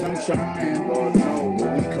I'm trying, Lord knows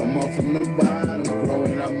when we come up from the bottom.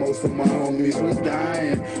 Growing up, most of my homies was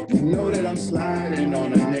dying. You know that I'm sliding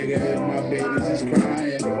on a nigga if my babies is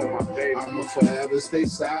crying. I'ma forever stay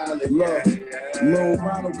silent. Look, Lil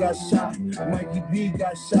Ronald got shot, Mikey B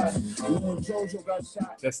got shot, Lil Jojo got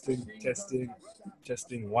shot. Testing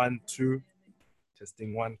 1 2,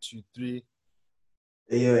 testing 1 2 3.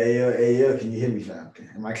 Hey yo, can you hear me, fam?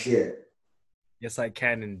 Am I clear? Yes, I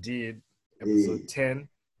can indeed. Episode 10.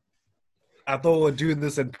 I thought we'd do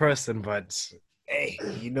this in person, but hey,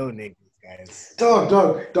 you know niggas, guys.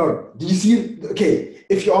 Dog. Do you see? Okay,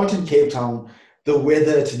 if you aren't in Cape Town, the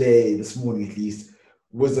weather today, this morning at least,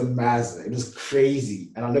 was a mazza. It was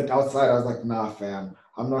crazy. And I looked outside, I was like, nah, fam,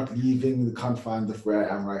 I'm not leaving the confines of where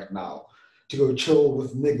I am right now to go chill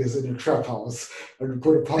with niggas in a trap house and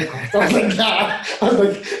record a podcast. I was like, nah. I was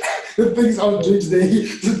like, the things I'm doing today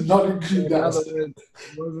did not include that. I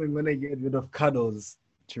wasn't going to get rid of Cuddles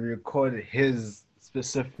to record his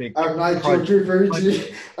specific. I'm not George referring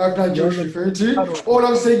to. All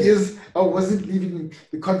I'm saying is I wasn't leaving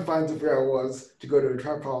the confines of where I was to go to a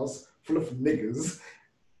trap house full of niggas.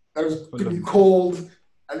 I was going to be cold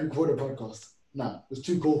and record a podcast. Nah, it's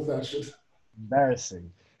too cold for that shit. Embarrassing.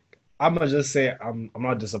 I'm gonna just say I'm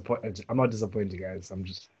not disappointed. I'm not disappointed, guys. I'm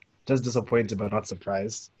just disappointed but not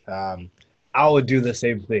surprised. I would do the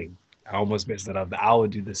same thing. I almost messed it up. I would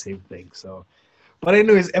do the same thing. So, but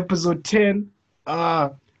anyways, episode 10. I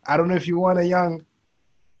don't know if you want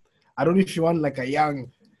like a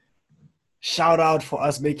young shout out for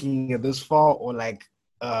us making it this far, or like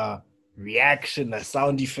reaction, a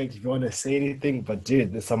sound effect if you want to say anything. But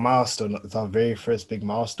dude, it's a milestone. It's our very first big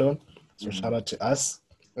milestone. So shout out to us.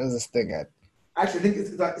 Where's this thing at? Actually, I think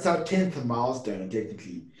it's our 10th milestone,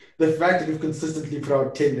 technically. The fact that we've consistently put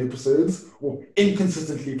out 10 episodes, or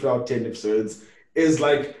inconsistently put out 10 episodes, is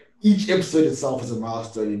like each episode itself is a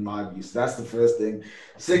milestone in my view. So that's the first thing.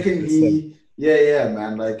 Secondly, yeah,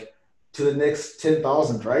 man, like to the next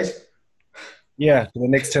 10,000, right? Yeah, to the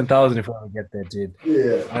next 10,000 if we want to get there, dude.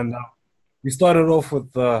 Yeah. And we started off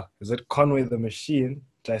with, is it Conway the Machine?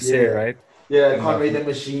 Did I say it right? Yeah, Conway the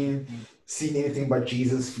Machine. Seen Anything But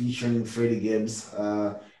Jesus featuring Freddie Gibbs.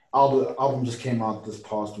 Album just came out this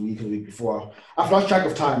past week or the week before. I've lost track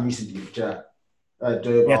of time recently. Time is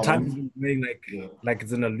going like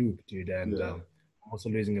it's in a loop, dude, and I'm also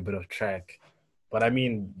losing a bit of track. But I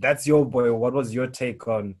mean, that's your boy. What was your take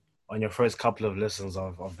on your first couple of listens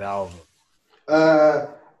of the album? I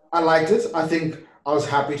liked it. I think I was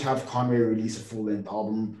happy to have Conway release a full-length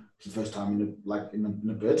album for the first time in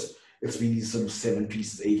a bit. It's been these sort of 7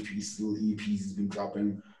 pieces, 8 pieces, little EPs he's been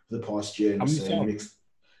dropping for the past year.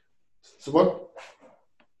 So what?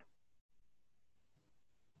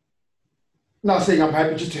 No, I'm saying I'm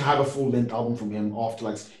happy just to have a full-length album from him after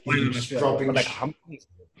he's just dropping. But how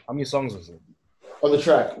many songs was it? On the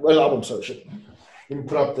track, well, album search. Let me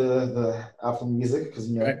put up the Apple Music because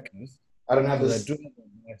I don't have this. I do have it on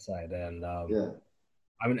my side, and I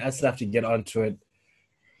mean, I still have to get onto it.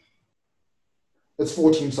 It's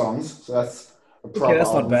 14 songs, so that's a proper that's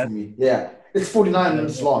album not bad for me. Yeah, it's 49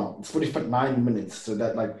 minutes long. It's 49 minutes, so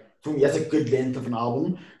that for me that's a good length of an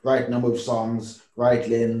album. Right number of songs, right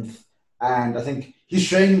length, and I think he's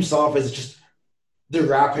showing himself as just the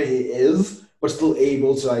rapper he is, but still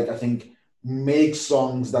able to I think make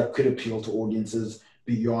songs that could appeal to audiences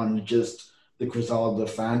beyond just the Griselda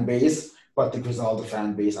fan base. But the Griselda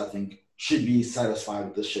fan base, I think, should be satisfied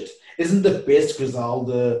with this shit. Isn't the best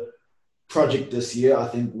Griselda project this year? I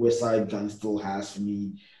think Westside Gun still has for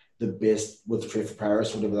me the best with Trey for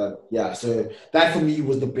Paris, whatever that. Yeah, so that for me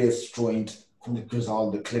was the best joint from the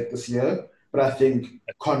Griselda clip this year. But I think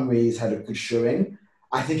Conway's had a good showing.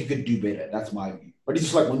 I think he could do better. That's my view. But he's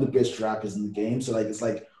just one of the best rappers in the game. So it's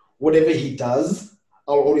whatever he does,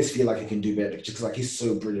 I'll always feel like he can do better. Just because he's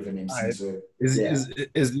so brilliant an MC. Right. So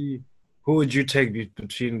is who would you take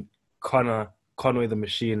between Conway the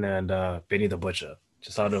Machine and Benny the Butcher?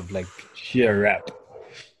 Just out of sheer rap.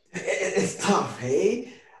 It's tough,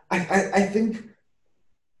 hey? I think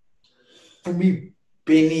for me,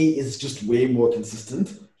 Benny is just way more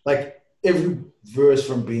consistent. Every verse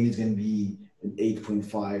from Benny is going to be an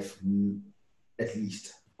 8.5 at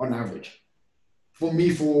least on average. For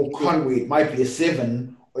me, for Conway, it might be a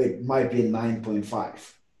 7 or it might be a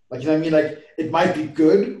 9.5. You know what I mean? It might be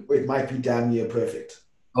good or it might be damn near perfect.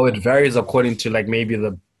 Oh, it varies according to maybe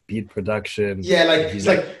the beat production. Yeah,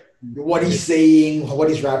 what he's saying, what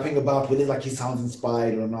he's rapping about, whether he sounds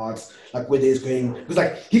inspired or not, whether he's going,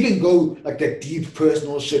 because he can go that deep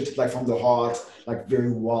personal shit from the heart,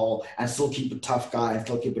 very well, and still keep it tough guy and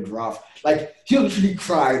still keep it rough. He'll literally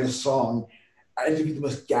cry in a song and it'll be the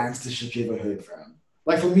most gangster shit you ever heard from him.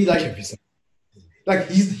 Like for me, Give me some. like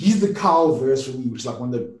he's the Kyle verse for me, which is like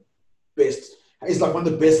one of the best. It's like one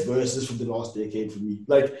of the best verses from the last decade for me.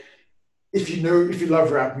 Like if you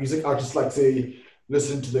love rap music, I'd just like to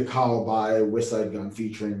listen to the Kyle by West Side Gun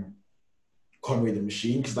featuring Conway the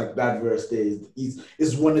Machine, because like that verse there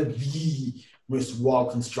is one of the most well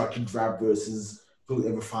constructed rap verses you'll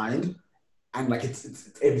ever find. And like it's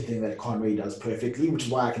everything that Conway does perfectly, which is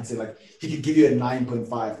why I can say like he could give you a 9.5,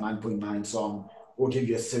 9.9 song, or give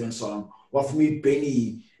you a 7 song. While for me,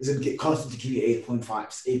 Benny is going to get constantly give you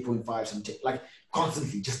 8.5s, 8.5s, and like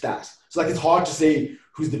constantly just that. So like it's hard to say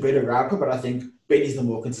who's the better rapper, but I think Benny's the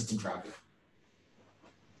more consistent rapper.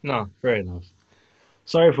 No, fair enough.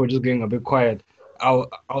 Sorry for just getting a bit quiet. I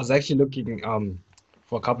was actually looking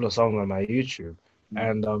for a couple of songs on my YouTube,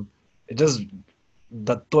 and it just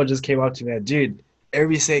the thought just came out to me, dude.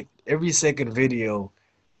 Every second video,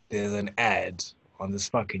 there's an ad on this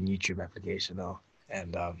fucking YouTube application now,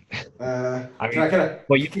 and I Can I mean, can I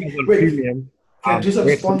for you guys on wait? premium, Can I do some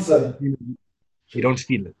great for you guys on sponsor? premium, you don't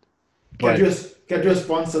feel it, but Can I do a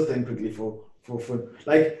sponsor thing quickly for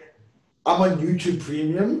like I'm on YouTube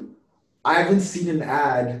Premium. I haven't seen an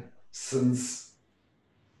ad since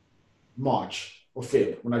March or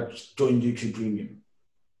Feb when I joined YouTube Premium.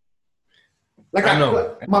 Like I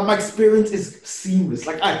know. my experience is seamless.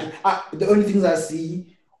 Like the only things I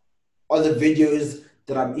see are the videos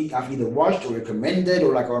that I've either watched or recommended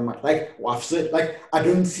or like on my like or I've searched. Like I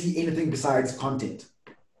don't see anything besides content.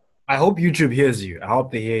 I hope YouTube hears you. I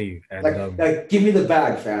hope they hear you, and Like give me the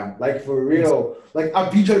bag, fam. Like for real. Like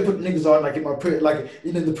I've been trying to put niggas on like in my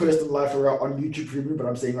the personal life or on YouTube Premium, but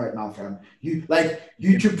I'm saying right now, fam. You like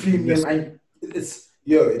YouTube Premium and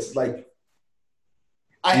it's like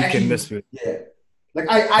I you can actually miss it. yeah. Like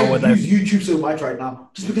I But use YouTube so much right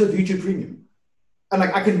now just because of YouTube Premium. And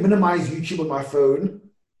like I can minimize YouTube on my phone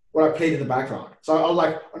when I play it in the background. So I'll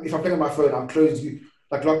like if I'm playing on my phone, I'll close you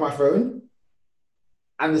like lock my phone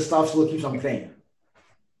and the stuff still keeps on playing.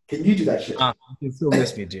 Can you do that shit? you can still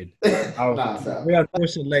miss me, dude. Nah, fam. Very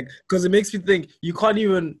unfortunate, like, because it makes me think you can't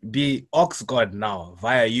even be Ox God now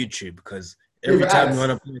via YouTube because Yeah, every but time you ads.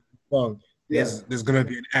 want to play a song, Yeah. there's gonna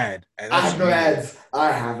be an ad, and I that's have no really. ads.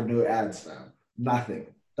 I have no ads, fam. Nothing.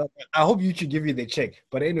 I hope YouTube give you the check.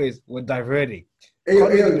 But anyways, we're diverting. Ayo,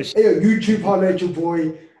 Conway the ayo, Machine. ayo, YouTube, holla at your boy.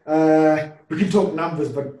 We can talk numbers,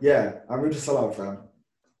 but yeah, I'm going to sell out, fam.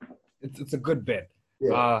 It's a good bet.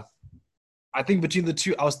 Yeah. I think between the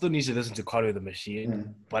two, I'll still need to listen to Conway the Machine.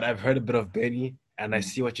 Mm. But I've heard a bit of Benny, and I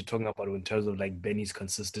see what you're talking about in terms of like Benny's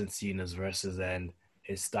consistency in his verses and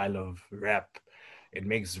his style of rap. It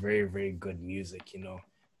makes very, very good music, you know.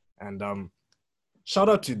 And shout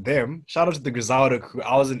out to them. Shout out to the Griselda crew.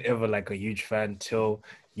 I wasn't ever like a huge fan till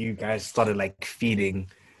you guys started like feeding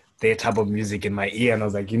their type of music in my ear, and I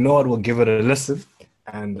was like, you know what, we'll give it a listen.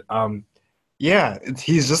 And yeah,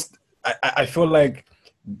 he's just. I feel like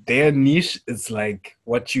their niche is like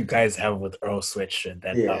what you guys have with Earl Sweatshirt.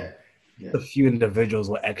 That Yeah. the few individuals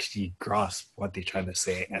will actually grasp what they're trying to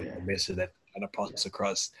say and Yeah. the message that kind of pass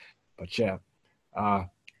across. But yeah, uh,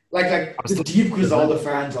 Like I'm the still deep Griselda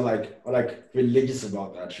fans are like religious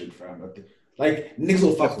about that shit, fam. Like niggas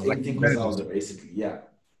will fuck with like anything managers. Griselda, basically. Yeah.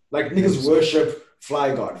 Like niggas worship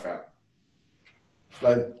Fly God, fam.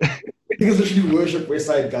 Like niggas literally worship West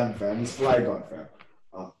Side Gun, fam. It's Fly God, fam.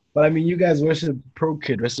 But I mean, you guys worship Pro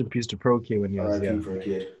Kid. Rest in peace to Pro Kid when he was R.I.P. here. for a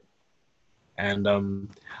kid. And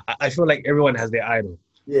I feel like everyone has their idol.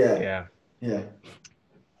 Yeah. Yeah. Yeah.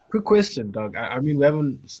 Quick question, dog. I mean,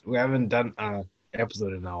 we haven't done an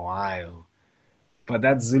episode in a while, but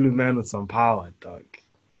that Zulu man with some power, dog.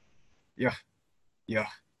 Yeah.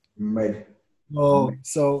 Mid.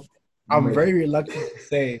 So I'm Mid. very reluctant to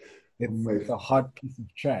say it's a hot piece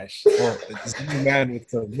of trash. Well, it's Zulu man with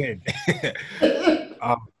some mid.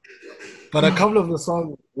 But a couple of the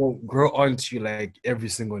songs will grow onto like every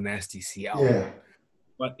single Nasty C album. Yeah.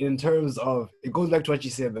 But in terms of, it goes back to what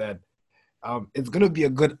you said that it's gonna be a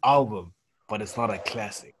good album, but it's not a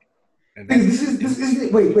classic. And This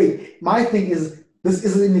is wait. My thing is this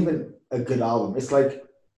isn't even a good album. It's like,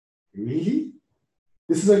 really?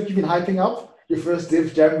 This is like you've been hyping up your first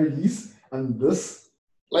Def Jam release and this?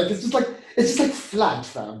 Like it's just like flat,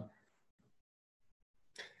 fam.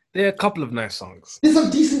 there are a couple of nice songs. There's some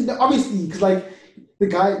decent, obviously, because like the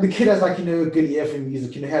kid has like a good ear for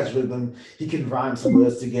music, has rhythm, he can rhyme some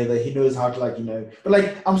words together, he knows how to but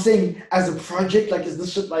like I'm saying as a project, like is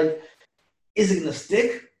this shit like, is it gonna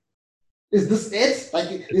stick? Is this it? Like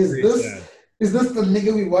is this the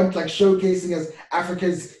nigga we want like showcasing as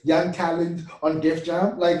Africa's young talent on Def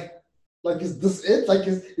Jam? Like is this it? Like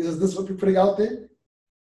is this what we're putting out there?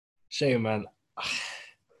 Shame, man.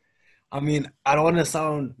 I mean, I don't want to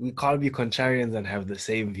sound, we can't be contrarians and have the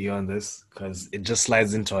same view on this because it just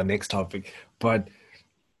slides into our next topic. But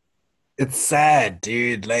it's sad,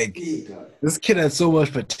 dude. Like, Yeah, God. this kid has so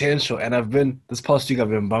much potential. And this past week, I've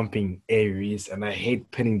been bumping Aries, and I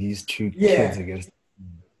hate pitting these two kids Yeah. against.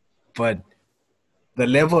 But the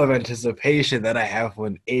level of anticipation that I have for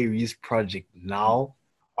an Aries project now,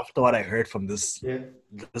 after what I heard from this Yeah.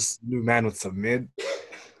 this new man with some mid,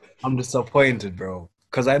 I'm disappointed, bro.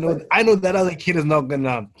 Because Like, I know that other kid he's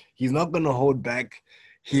not gonna hold back.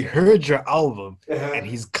 He heard your album and uh,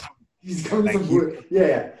 he's he's coming like some he good. Yeah,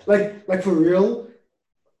 yeah. Like for real,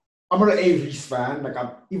 I'm not an Aries fan. Like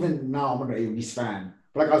even now, I'm not an Aries fan.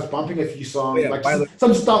 But like I was bumping a few oh songs, yeah, like by the way,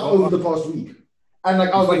 some stuff go over on, the past week, and like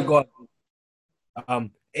I was before you like, go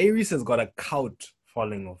on, Aries has got a cult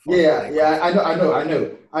following yeah, like yeah. of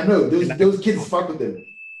I know. he Those likes kids fuck with them.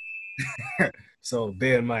 so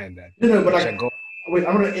bear in mind that. No, but But yeah, like, go wait,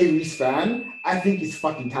 I'm not an Aries fan. I think he's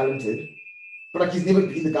fucking talented. But like he's never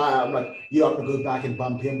been the guy I'm like, yeah, I'm gonna go back and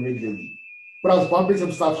bump him regularly. But I was bumping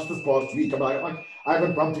some stuff just this past week. I'm like I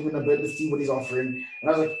haven't bumped him in a bit to see what he's offering. And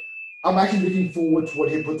I was like, I'm actually looking forward to what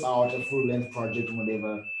he puts out, a full length project or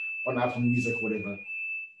whatever, on Apple Music, whatever.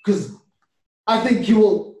 Because I think he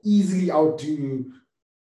will easily outdo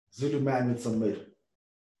Zulu Man with some mid.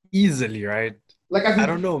 easily, right? Like I I think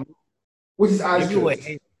don't know. with his eyes Maybe we're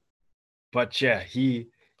closed. but yeah, he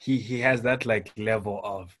has that like level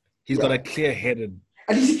of he's got a Yeah. clear-headed.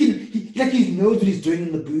 At least he knows what he's doing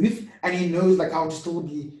in the booth, and he knows like how to still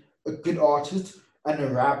be a good artist and a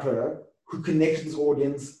rapper who connects with his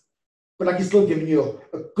audience, but like he's still giving you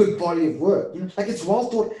a good body of work. You know, like it's well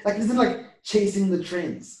thought. Like it isn't like chasing the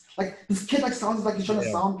trends. Like this kid like sounds like he's trying to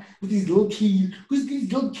Yeah. sound with these little key, who's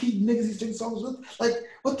these little key niggas he's doing songs with. Like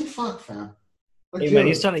what the fuck, fam? Like Hey man,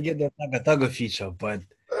 he's yo, trying to get that Thugger Thugger feature, but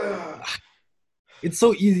ugh, it's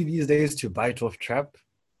so easy these days to bite off trap.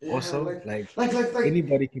 yeah, Also, like like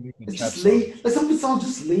anybody can make a it's trap just song. like some of it sounds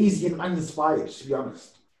just lazy and uninspired. To be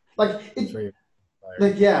honest, like It's it, very inspired.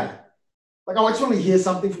 like yeah. Like I just want to hear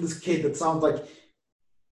something from this kid that sounds like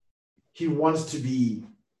he wants to be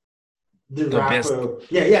the The best, rapper.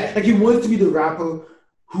 Yeah, yeah. Like he wants to be the rapper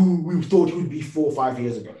who we thought he would be 4 or 5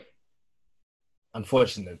 years ago.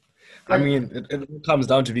 unfortunate. I Like, mean, it comes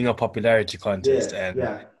down to being a popularity contest, yeah, and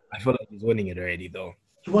yeah. I feel like he's winning it already, though.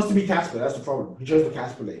 He wants to be Casper. That's the problem. He chose the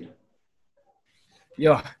Casper lane.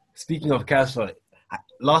 Yo, speaking of Casper,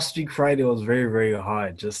 last week Friday was very, very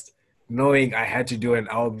hard. Just knowing I had to do an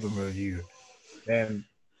album review, and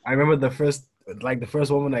I remember the first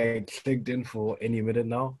woman I clicked in for Any Minute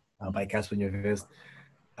Now by Casper Nyovest.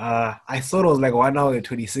 I thought it was like 1 hour and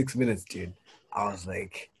 26 minutes, dude. I was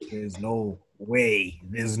like, there's no way.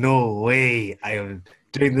 There's no way I am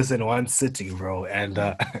doing this in one sitting, bro. And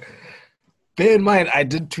bear in mind, I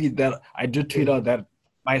did tweet out that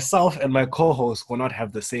myself and my co-host will not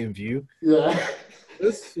have the same view. Yeah.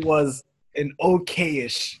 This was an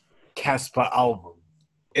okay-ish Casper album.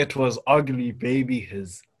 It was arguably maybe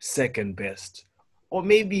his second best. Or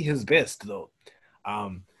maybe his best though.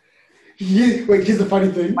 Um Wait, here's the funny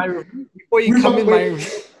my thing. review, before you We come bu- in,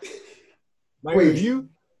 wait, my wait. review,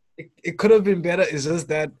 it could have been better. It's just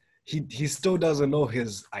that he still doesn't know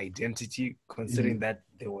his identity, considering that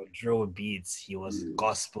there were drill beats, he was Yeah,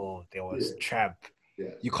 gospel, there was yeah, trap. yeah.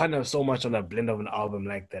 You can't have so much on a blend of an album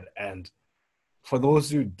like that. And for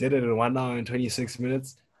those who did it in 1 hour and 26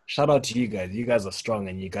 minutes, shout out to you guys. You guys are strong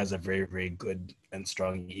and you guys are very, very good and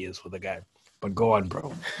strong ears for the guy. But go on,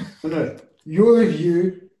 bro. No, your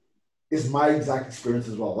review is my exact experience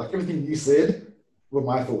as well. Like everything you said were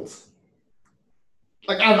my thoughts.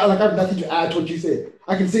 Like I have nothing to add to what you said.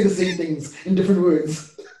 I can say the same things in different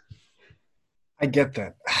words. I get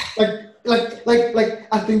that. Like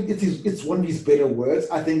I think it's one of his better words.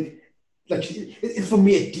 I think like it's for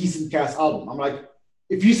me a decent cast album. I'm like,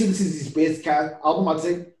 if you said this is his best cast album, I'd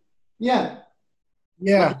say, yeah.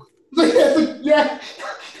 Yeah. Yeah.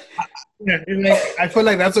 Yeah, I feel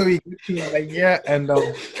like that's what we get to. Like, yeah, and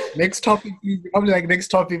next topic, please. I'm like, next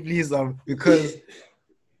topic, please, because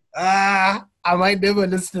I might never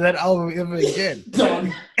listen to that album ever again,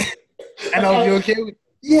 Done. and I'll be okay with.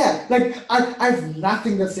 Yeah, like I have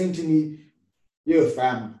nothing that's saying to me, yo,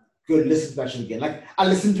 fam, go listen to that shit again. Like I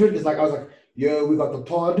listened to it, it's like I was like, yo, we got the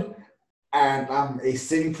pod, and I'm a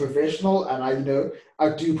semi-professional, and I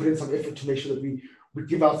do put in some effort to make sure that we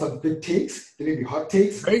give out some good takes. They may be hot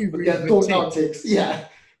takes, Very, but very they're good thought out takes. Yeah.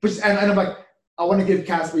 But and I'm like, I want to give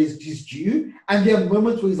Casper his due. And there are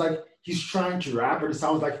moments where he's trying to rap, but it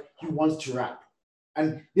sounds like he wants to rap.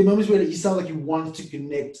 And there are moments where he sounds like he wants to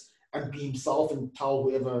connect and be himself and tell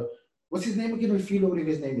whoever, what's his name again? Philo, whatever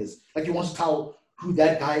his name is. Like he wants to tell who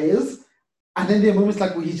that guy is. And then there are moments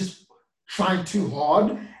like where he's just trying too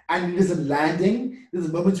hard and it isn't landing.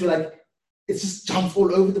 There's moments where like it just jumps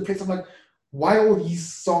all over the place. I'm like, why are all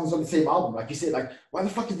these songs on the same album? Like you said, like, why the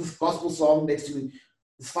fuck is this gospel song next to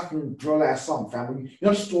this fucking drill ass song, fam?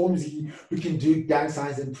 You're not Stormzy who can do gang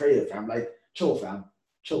signs and prayer, fam. Like, chill, fam.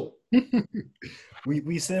 Chill.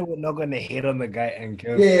 We said we're not gonna hate on the guy and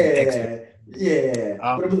give Yeah.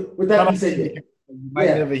 But with that being said, you might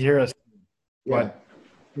never hear us, but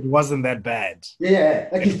it wasn't that bad. Yeah,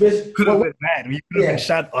 like his best could have been bad. We could have been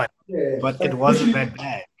shut on, but like, it wasn't that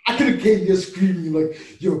bad. I could have came here screaming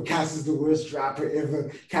like, "Yo, Cass is the worst rapper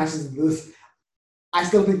ever. Cass is this." I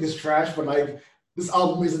still think it's trash, but like this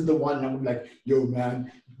album isn't the one. I'm like, "Yo,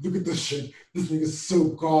 man, look at this shit. This thing is so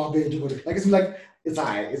garbage." Like it's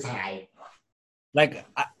high. Like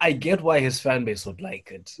I get why his fan base would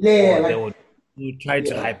like it. Yeah, like, they would try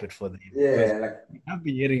to hype it for them. Yeah, like I've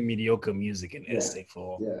been hearing mediocre music in SA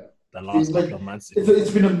for the last couple of months.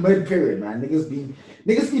 It's been a mid period, man.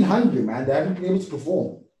 Niggas been hungry, man. They haven't been able to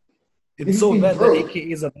perform. It's so bad that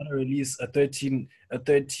AKA is about to release a 13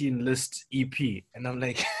 list EP, and I'm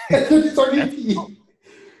like, that's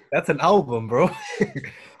an album, bro.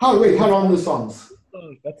 How long are the songs?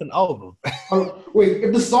 That's an album. Wait,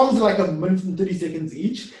 if the songs are like a minute and 30 seconds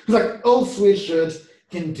each, because like Earl Sweatshirt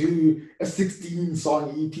can do a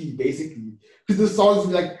 16-song EP basically, because the songs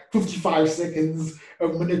are like 55 seconds, a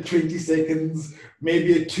minute 20 seconds,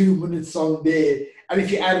 maybe a 2-minute song there. And if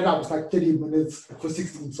you add it up, it's like 30 minutes for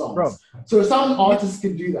 16 songs. Bro, so some artists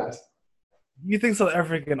can do that. You think South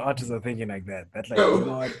African artists are thinking like that? That's like, you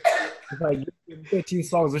know what? It's like 13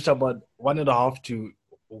 songs, which are about 1.5 to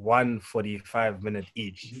 1:45 minute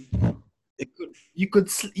each. You could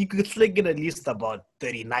slick it at least about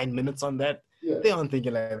 39 minutes on that. Yeah. They aren't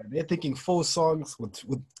thinking like that. They're thinking 4 songs with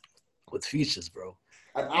features, bro.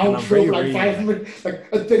 An outro, like 5 minutes, like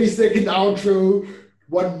a 30-second outro.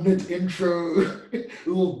 1 minute intro, a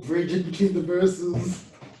little bridge in between the verses.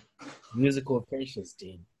 Musical patience,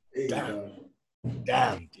 dude. Damn,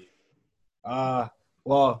 dude.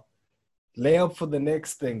 Well, lay up for the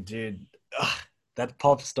next thing, dude. That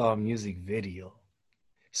pop star music video.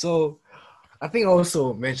 So, I think I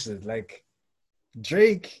also mentioned like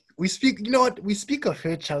Drake. We speak a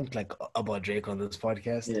fair chunk like about Drake on this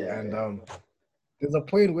podcast, and there's a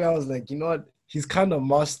point where I was like, you know what, he's kind of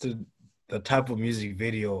mastered the type of music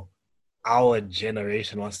video our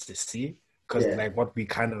generation wants to see, because like what we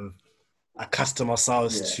kind of accustom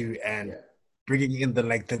ourselves to, and bringing in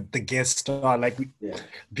the guest star, like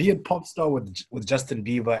be it pop star with Justin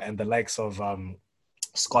Bieber and the likes of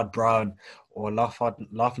Scott Brown, or Laugh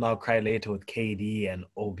Now Cry Later with KD and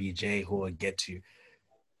OBJ, who we'll get to.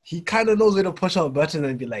 He kind of knows where to push our button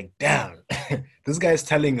and be like, damn, this guy's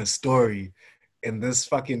telling a story in this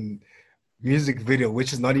fucking music video,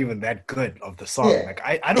 which is not even that good of the song. Like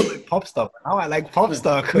I don't like pop star, but now I like pop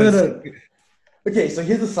star. No. Okay, so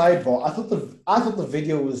here's the sidebar. I thought the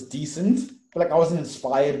video was decent, but like I wasn't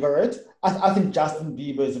inspired by it. I think Justin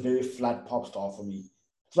Bieber is a very flat pop star for me.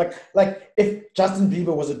 It's like if Justin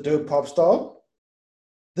Bieber was a dope pop star,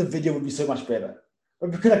 the video would be so much better. But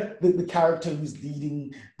because like the character who's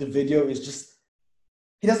leading the video is just,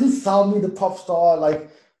 he doesn't sell me the pop star like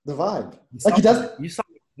the vibe. Like he does. You sound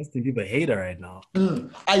Justin Bieber hater right now.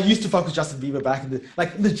 I used to fuck with Justin Bieber back in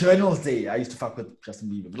the journals day. I used to fuck with Justin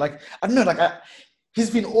Bieber, but like I don't know, he's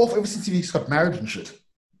been off ever since he got married and shit.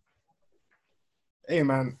 Hey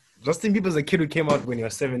man, Justin Bieber's a kid who came out when he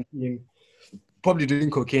was 17, probably doing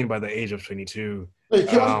cocaine by the age of 22. He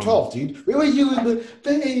came out at 12, dude. Where were you in the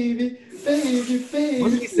baby?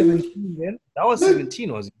 Wasn't he 17 then? That was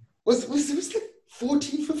 17, was he? Was it like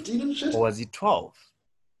 14, 15 and shit? Or was he 12?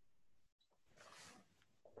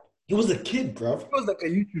 He was a kid, bro. He was like a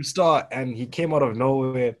YouTube star, and he came out of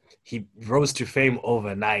nowhere. He rose to fame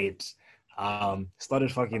overnight. Started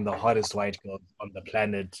fucking the hottest white girls on the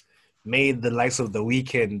planet. Made the likes of The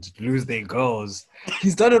Weeknd lose their girls.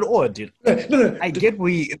 He's done it all, dude. No. I get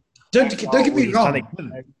we. Don't get me wrong.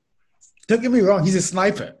 Don't get me wrong. He's a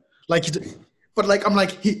sniper. But I'm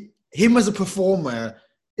like him as a performer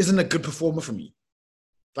isn't a good performer for me.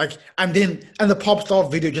 Like, and the pop star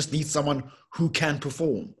video just needs someone who can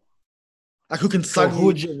perform. Like, who can sing. So who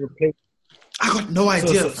would you replace? I got no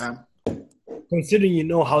idea, fam. Considering you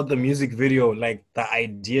know how the music video, like the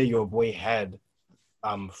idea your boy had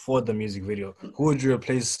for the music video, who would you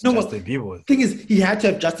replace Justin Bieber with? Thing is, he had to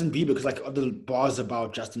have Justin Bieber because, like, of the bars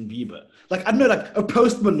about Justin Bieber. Like, I don't know, like, a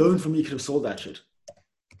Post Malone for me could have sold that shit.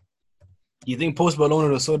 You think Post Malone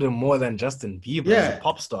would have sold him more than Justin Bieber as a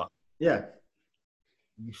pop star? Yeah.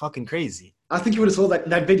 You're fucking crazy. I think he would have sold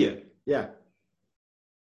that video. Yeah.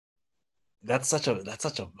 that's such a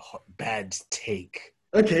bad take.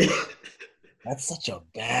 Okay. That's such a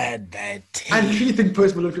bad take. I literally think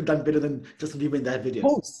Post Malone could have done better than Justin Bieber in that video.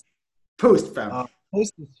 Post. Post, fam.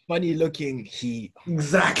 Post is funny looking.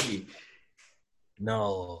 Exactly.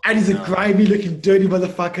 No. And he's a grimy looking dirty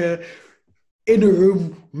motherfucker in a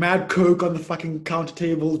room, mad coke on the fucking counter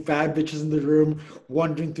table, bad bitches in the room,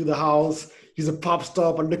 wandering through the house. He's a pop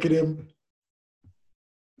star, but look at him.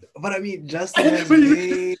 But I mean, Justin has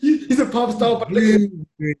been... He's a pop star, but look at him.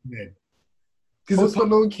 Post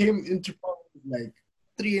Malone came into like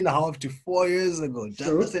 3.5 to 4 years ago.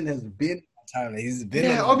 Justin has been time. He's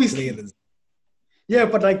been obviously. Yeah,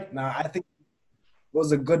 but like, nah, I think it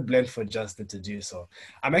was a good blend for Justin to do so.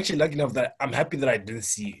 I'm actually lucky enough that I'm happy that I didn't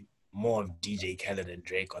see more of DJ Khaled and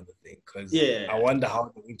Drake on the thing, because I wonder how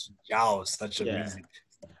they're going to gel such a music,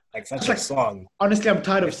 like such a song. Honestly, I'm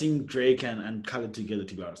tired of seeing Drake and Khaled together.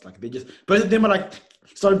 To be honest, like both of them are like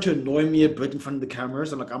starting to annoy me a bit in front of the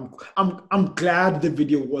cameras. And like, I'm glad the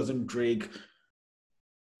video wasn't Drake.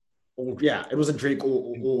 It wasn't Drake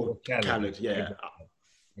or Khaled. Yeah,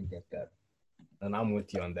 I get that, and I'm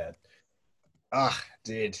with you on that.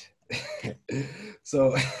 Dude.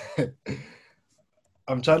 So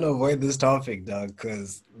I'm trying to avoid this topic, dog,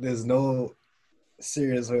 because there's no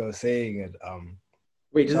serious way of saying it.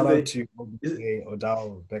 Wait, shout out to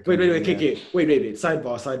Odell Beckham. Wait.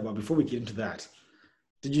 Sidebar. Before we get into that,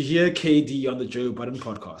 did you hear KD on the Joe Budden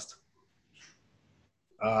podcast?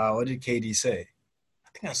 What did KD say? I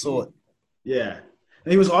think I saw it. Yeah,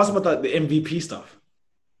 and he was asked about the MVP stuff.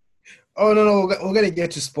 Oh no, we're gonna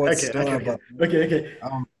get to sports. Okay.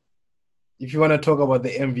 If you want to talk about the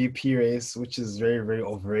MVP race, which is very, very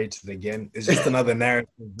overrated again, it's just another narrative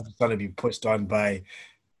that's going to be pushed on by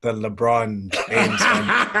the LeBron James.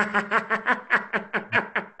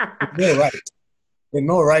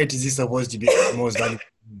 No right is he supposed to be the most valuable.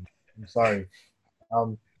 I'm sorry.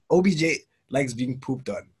 OBJ likes being pooped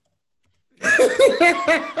on.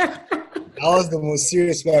 That was the most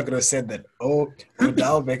serious way I could have said that.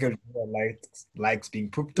 Odell Beckham likes being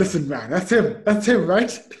pooped on. Listen, man, that's him,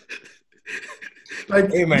 right?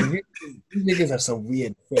 Like, hey man, these niggas are some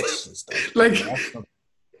weird fish and stuff.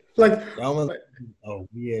 A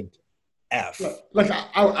weird F.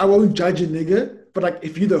 I won't judge a nigga, but like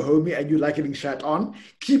if you're the homie and you like getting shat on,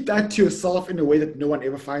 keep that to yourself in a way that no one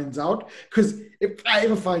ever finds out. Because if I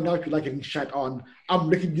ever find out you like getting shat on, I'm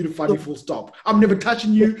looking you to funny full stop. I'm never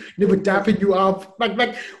touching you, never dapping you up.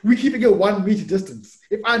 Like we keeping a 1 meter distance.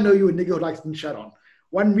 If I know you a nigga who likes being shat on,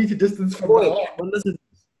 1 meter distance from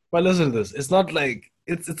But listen to this. It's not like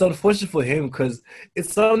it's unfortunate for him, because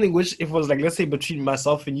it's something which, if it was like, let's say between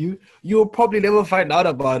myself and you'll probably never find out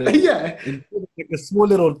about it. Yeah. Like a small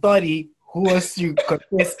little thotty who wants to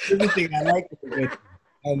confess everything I like.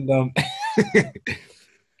 And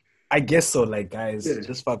I guess so. Like, guys,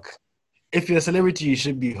 just fuck. If you're a celebrity, you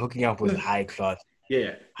should be hooking up with high class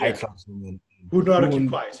women who know how to keep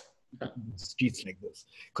quiet. Streets like this,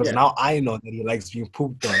 because now I know that he likes being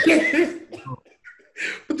pooped on.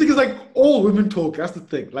 The thing is, like, all women talk. That's the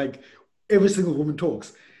thing. Like, every single woman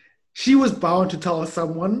talks. She was bound to tell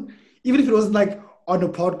someone, even if it wasn't like on a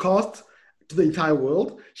podcast to the entire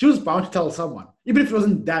world. She was bound to tell someone, even if it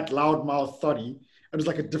wasn't that loudmouth thotty. It was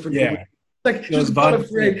like a different woman. Like, she would tell a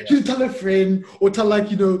friend. She would tell a friend, or tell, like,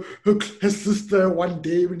 you know, her sister one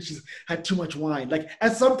day when she's had too much wine. Like,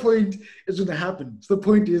 at some point, it's going to happen. So the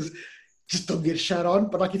point is, just don't get shat on.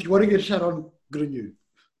 But like, if you want to get shat on, good on you.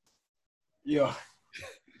 Yeah.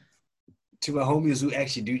 To my homies who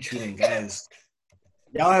actually do tune in, guys,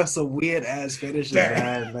 y'all have some weird ass fetishes,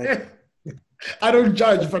 man. Like, I don't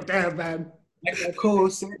judge, but damn, man. Like my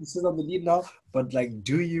co-host said, this is on the lead now, but like,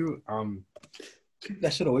 do you keep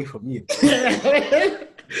that shit away from me? Keep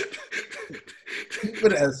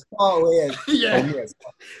it as far away as from me as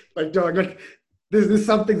possible. Like, dog, like there's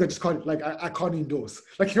some things I just can't, like, I can't endorse.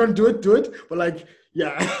 Like, if you want to do it, but like,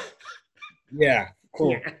 yeah. Yeah,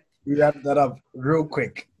 cool. Yeah. We wrap that up real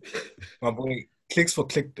quick. My boy, clicks for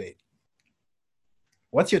clickbait.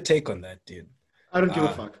 What's your take on that, dude? I don't give a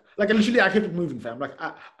fuck. Like, literally, I kept it moving, fam. Like,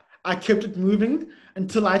 I kept it moving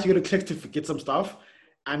until I had to go to Clicks to get some stuff,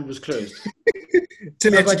 and it was closed.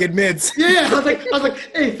 Till you had to get mids. Yeah, I was like,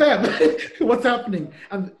 hey, fam, what's happening?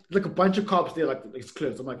 And like a bunch of cops, they're like, it's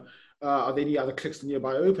closed. I'm like, are there any other Clicks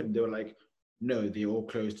nearby open? They were like, no, they're all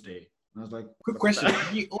closed today. And I was like, quick question: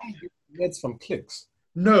 do you only get mids from Clicks?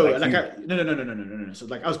 No, no. So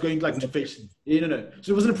like I was going like to fetch. No.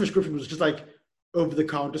 So it wasn't a prescription. It was just like over the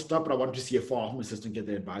counter stuff. But I wanted to see a pharmacist and get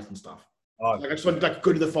their advice and stuff. Oh, like I just wanted to like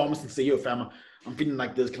go to the pharmacist and say, "Yo, fam, I'm feeling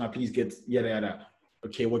like this. Can I please get yada?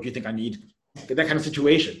 Okay, what do you think I need?" That kind of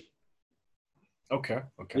situation. Okay.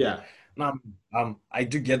 Yeah. No, I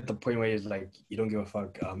do get the point where it's like you don't give a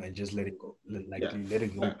fuck, and just let it go, Yeah. you let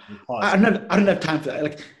it go Like, past. I don't have time for that.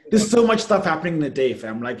 Like, there's so much stuff happening in a day,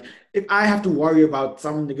 fam. Like, if I have to worry about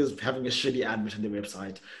some niggas having a shitty admit on their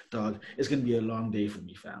website, dog, it's gonna be a long day for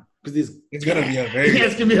me, fam. Because there's It's gonna be a very yeah,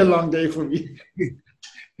 it's gonna be a long day for me.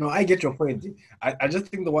 no. I get your point. I just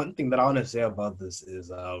think the one thing that I want to say about this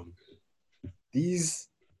is these.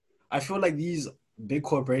 I feel like these big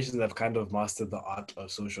corporations have kind of mastered the art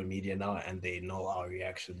of social media now, and they know our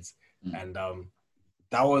reactions, and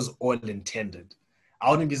that was all intended.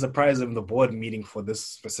 I wouldn't be surprised if the board meeting for this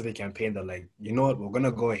specific campaign, they're like, you know what, we're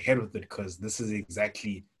gonna go ahead with it because this is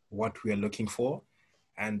exactly what we are looking for,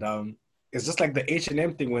 and it's just like the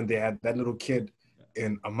H&M thing when they had that little kid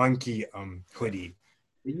in a monkey hoodie.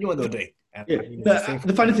 You knew what they were doing. And, Yeah. I mean, it's the same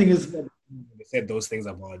The funny thing is, they said those things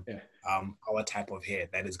about yeah. our type of hair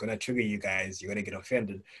that is gonna trigger you guys. You're gonna get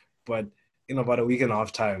offended, but in about a week and a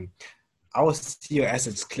half time, I will see your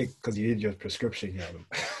assets click because you did your prescription here.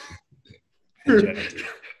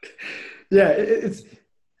 yeah, it's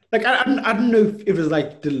like I don't know if it was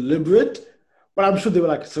like deliberate, but I'm sure they were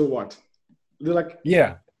like, so what? They're like,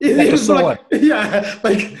 yeah. it was So like, what? yeah,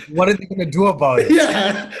 like What are they gonna do about it?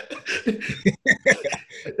 yeah.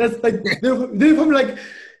 That's like they're probably like,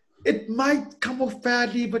 it might come off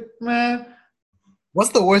badly, but man,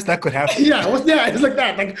 What's the worst that could happen? yeah, it's like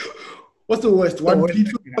that. Like, what's the worst? One tweet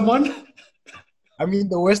from someone. I mean,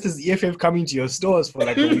 the worst is EFF coming to your stores for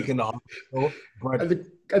like a week and a half. But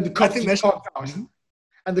And the cops parked out.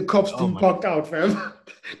 And the cops parked out, fam.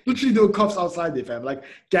 Literally, there were cops outside there, fam. Like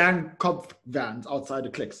gang cop vans outside the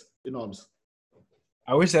clicks in arms.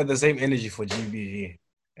 I wish I had the same energy for GBG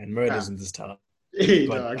and murders in this town. Hey,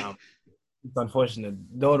 But dog. it's unfortunate.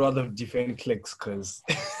 They would rather defend clicks because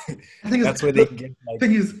think that's where they can get like.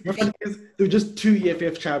 The funny thing is, there were just two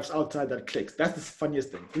EFF chaps outside that clicks. That's the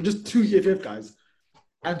funniest thing. There were just two EFF guys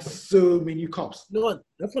and so many cops. You know what?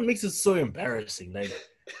 That's what makes it so embarrassing. Like,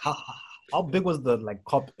 how big was the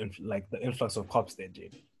like the influx of cops there,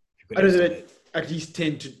 Jade? I don't know, at least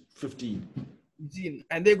 10 to 15.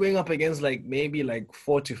 And they're going up against like maybe like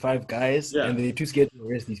 4 to 5 guys, and they're too scared to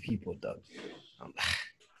arrest these people, dog.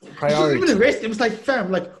 Priority. Even arrest them. It's like,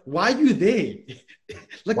 fam, like, why are you there?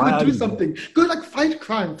 Like, go do something. Go like fight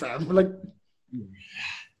crime, fam. Like,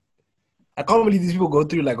 I can't believe these people go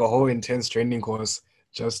through like a whole intense training course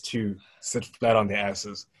just to sit flat on their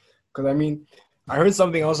asses. Because I mean, I heard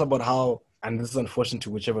something else about how, and this is unfortunate to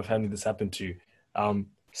whichever family this happened to,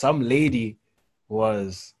 some lady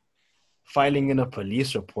was filing in a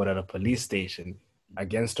police report at a police station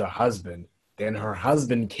against her husband. Then her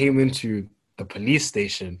husband came into the police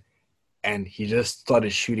station and he just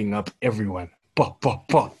started shooting up everyone. Bah, bah,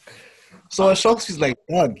 bah. So Shoxy's like,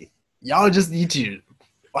 dog, y'all just need to,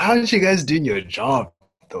 why aren't you guys doing your job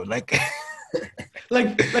though? Like,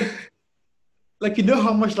 like you know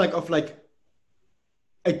how much like of like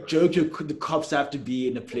a joke the cops have to be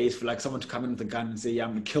in a place for like someone to come in with a gun and say, yeah,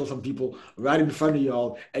 I'm gonna kill some people right in front of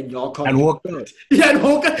y'all, and y'all can't walk out. Yeah, and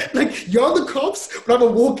walk out. Like, you're the cops, but I'm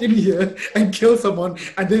gonna walk in here and kill someone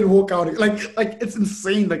and then walk out. Like it's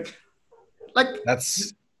insane. Like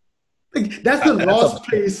that's the last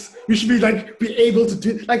place you should be able to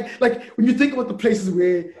do. Like when you think about the places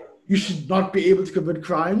where you should not be able to commit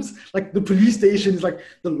crimes, like the police station is like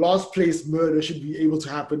the last place murder should be able to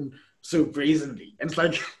happen so brazenly. And it's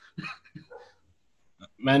like,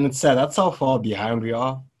 man, it's sad. That's how far behind we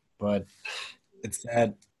are, but it's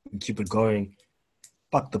sad. We keep it going.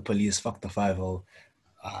 Fuck the police. Fuck the 5-0.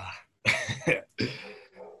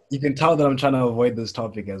 You can tell that I'm trying to avoid this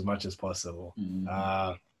topic as much as possible.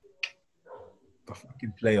 The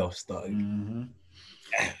fucking playoffs, dog. Mm-hmm.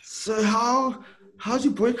 So how's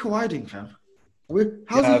your boy colliding, fam?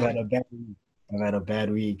 I've had a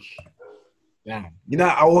bad week. Yeah, you know,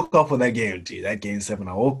 I woke up for that game too. That game 7,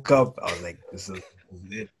 I woke up. I was like, "This is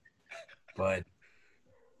it." But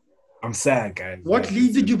I'm sad, guys. What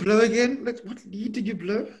lead did you blow again? Like, what lead did you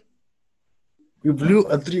blow? We blew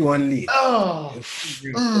a 3-1 lead. Oh,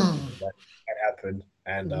 that happened,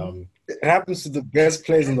 and it happens to the best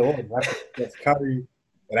players in the world. It happened to Steph Curry.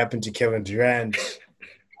 It happened to Kevin Durant.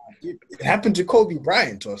 It happened to Kobe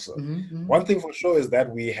Bryant also. Mm-hmm. One thing for sure is that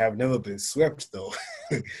we have never been swept, though,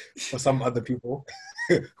 for some other people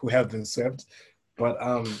who have been swept. But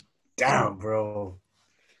damn, bro,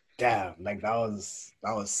 damn, like that was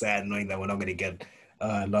sad knowing that we're not gonna get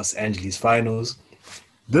Los Angeles finals.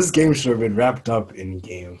 This game should have been wrapped up in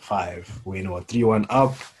game 5. We 3-1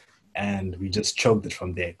 up, and we just choked it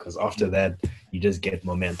from there. Because after that, you just get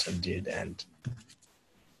momentum, dude, and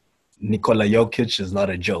Nikola Jokic is not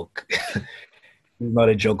a joke. He's not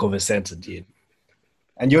a joke of a center, dude.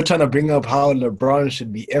 And you're trying to bring up how LeBron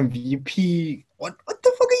should be MVP. What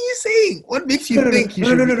the fuck are you saying? What makes you think he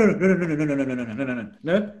should be?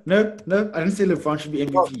 No. I didn't say LeBron should be Oh,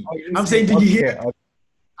 MVP. you I'm say- saying, did you okay, hear?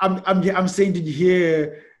 I'm saying, did you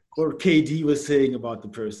hear what KD was saying about the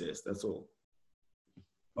process? That's all.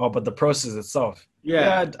 Oh, but the process itself.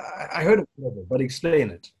 Yeah. I heard of it, but explain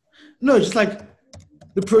it. No, just like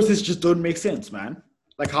the process just don't make sense, man.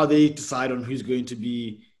 Like how they decide on who's going to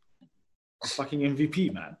be a fucking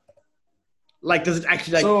MVP, man. Like, does it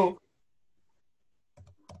actually like? So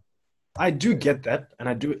I do get that, and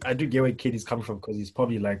I do get where KD's coming from, because he's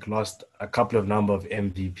probably like lost a couple of number of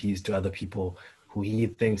MVPs to other people who he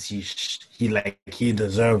thinks he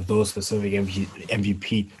deserved those specific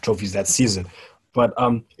MVP trophies that season. But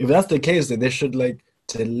if that's the case, then they should like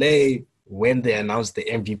delay when they announce the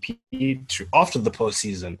MVP to after the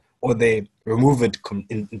postseason, or they remove it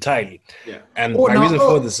entirely. Yeah. And my reason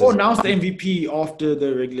for this is announce the MVP after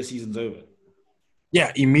the regular season's over.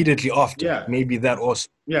 yeah, immediately after. Yeah. Maybe that also.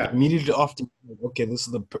 Yeah. Immediately after, okay, this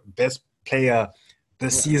is the best player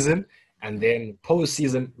this season, and then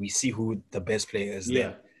postseason we see who the best player is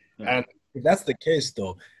there. Yeah. And if that's the case,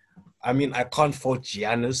 though, I mean, I can't fault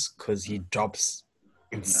Giannis because he drops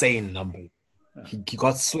insane numbers. Yeah. He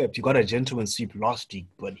got swept. He got a gentleman sweep last week,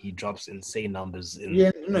 but he drops insane numbers in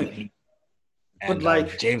Yeah, the no. league. But And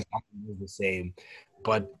like- James Harden is the same.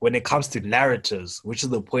 But when it comes to narratives, which is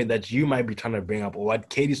the point that you might be trying to bring up, or what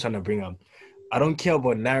Katie's trying to bring up, I don't care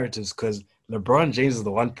about narratives, because LeBron James is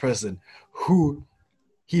the one person who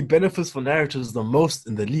he benefits from narratives the most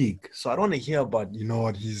in the league. So I don't want to hear about, you know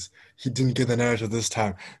what, he didn't get the narrative this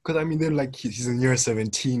time. Because I mean, they're like, he's in year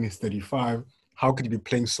 17, he's 35. How could he be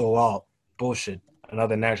playing so well? Bullshit.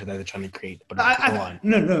 Another narrative that they're trying to create. But go on.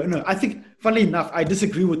 No. I think, funnily enough, I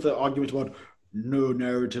disagree with the argument about no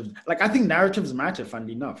narratives. Like, I think narratives matter,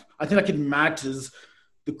 funnily enough. I think like it matters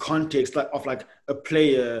the context of like a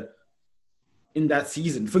player in that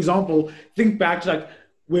season. For example, think back to like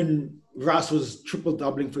when Russ was triple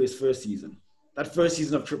doubling for his first season. That first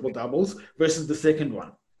season of triple doubles versus the second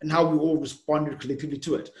one, and how we all responded collectively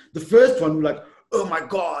to it. The first one, we were like, oh my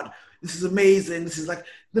God, this is amazing. This is like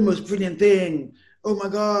the most brilliant thing. Oh my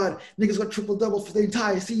God, niggas got triple doubles for the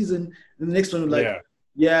entire season. And the next one, we're like,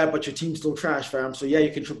 yeah, but your team's still trash, fam. So yeah,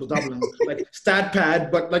 you can triple double and like stat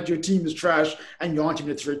pad, but like your team is trash and you aren't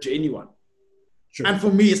even a threat to anyone. Sure. And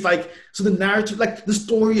for me, it's like, so the narrative, like the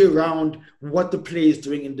story around what the play is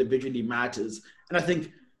doing individually matters. And I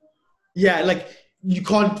think, yeah, like you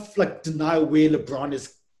can't like deny where LeBron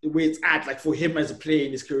is, where it's at, like for him as a player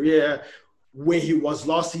in his career, where he was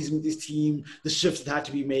last season with his team, the shifts that had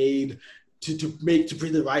to be made to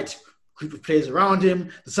bring the right group of players around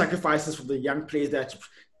him, the sacrifices for the young players that to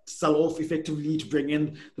sell off effectively to bring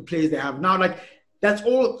in the players they have now. Like, that's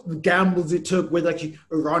all the gambles it took, where like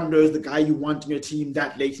Rondo is the guy you want in your team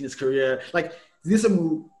that late in his career. Like this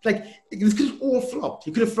could have all flopped.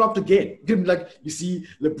 He could have flopped again. It could have been like, you see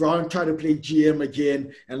LeBron try to play GM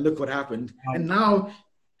again and look what happened. And now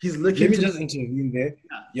he's looking. Let me just intervene there.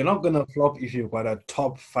 You're not gonna flop if you've got a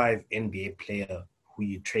top 5 NBA player who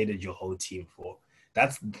you traded your whole team for.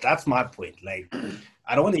 That's my point. Like,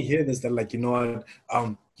 I don't want to hear this that like, you know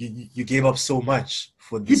what, you gave up so much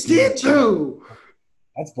for this. He did too.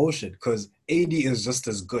 That's bullshit, because AD is just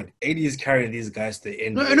as good. AD is carrying these guys to the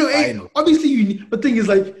end. No, obviously you need, but the thing is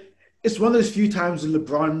like, it's one of those few times when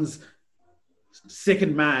LeBron's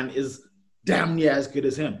second man is damn near as good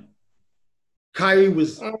as him. Kyrie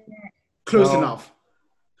was close enough.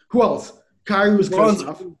 Who else? Kyrie was close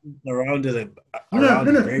enough. Around it.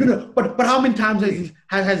 No. But how many times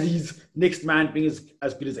has his next man been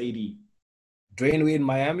as good as AD? Dwayne Wade in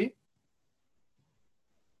Miami?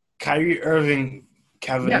 Kyrie Irving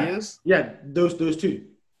Cavaliers? Yeah, those two.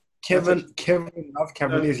 Kevin Love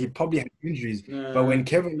Cavaliers, he probably had injuries. But when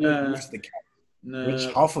Kevin Love moved to the Cavs,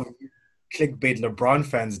 which half of clickbait LeBron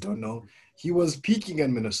fans don't know, he was peaking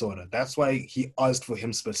in Minnesota. That's why he asked for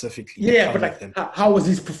him specifically. Yeah, but like, how was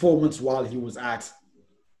his performance while he was at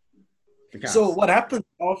the Cavs? So what happens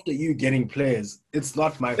after you getting players? It's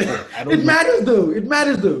not my fault. It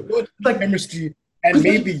matters though. Like chemistry, and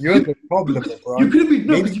maybe you're the problem, LeBron. You could have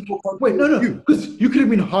been because you could have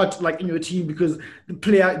been hot like in your team because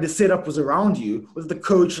the setup was around you. Was the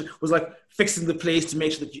coach was like fixing the plays to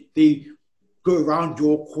make sure that they go around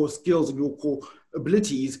your core skills and your core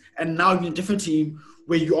abilities, and now you're in a different team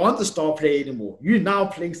where you aren't the star player anymore. You're now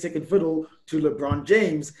playing second fiddle to LeBron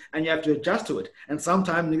James, and you have to adjust to it. And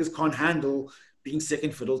sometimes niggas can't handle being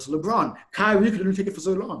second fiddle to LeBron. Kyrie could only take it for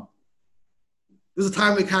so long. There's a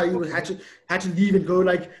time where Kyrie had to leave and go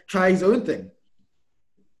like try his own thing.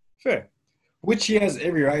 Fair. which he has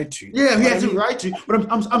every right to. Yeah, he has a right to.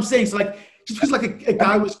 But I'm saying, so like, just because like a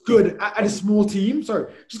guy was good at a small team, just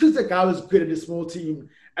because a guy was good at a small team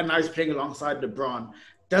and now he's playing alongside LeBron,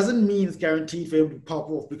 doesn't mean it's guaranteed for him to pop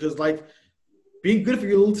off. Because like, being good for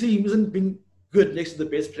your little team isn't being good next to the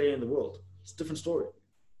best player in the world. It's a different story.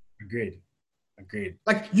 Agreed.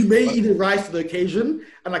 Like, you may either rise to the occasion,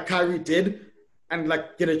 and like Kyrie did, and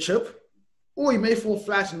like get a chip, or you may fall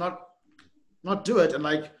flat and not do it, and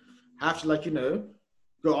like have to like, you know,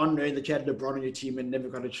 go on knowing that you had LeBron on your team and never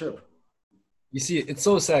got a chip. You see, it's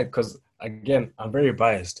so sad because, again, I'm very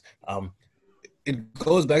biased. It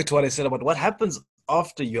goes back to what I said about what happens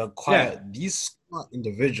after you acquire these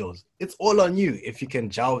individuals. It's all on you if you can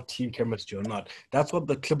gel team chemistry or not. That's what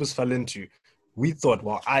the Clippers fell into.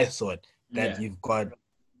 I thought that you've got.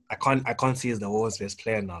 I can't say he's the world's best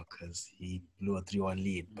player now because he blew a 3-1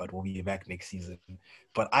 lead, but we'll be back next season.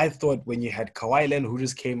 But I thought when you had Kawhi Leonard, who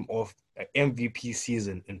just came off an MVP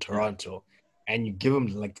season in Toronto, and you give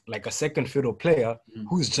him like a second fiddle player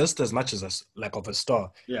who's just as much as a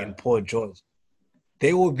star in Paul George,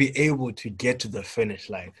 they will be able to get to the finish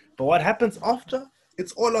line. But what happens after?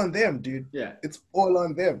 It's all on them, dude. Yeah, it's all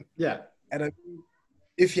on them. Yeah, and I mean,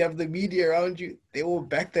 if you have the media around you, they will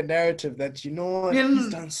back the narrative that, you know what, he's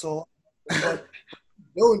done so. But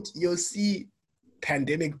you'll see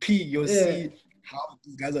Pandemic P. You'll see how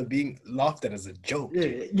these guys are being laughed at as a joke.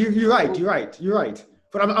 Yeah, you're right.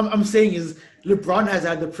 But I'm saying is LeBron has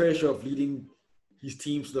had the pressure of leading his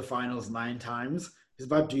teams to the finals 9 times. He's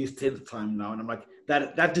about to do his 10th time now, and I'm like,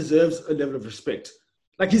 that deserves a level of respect.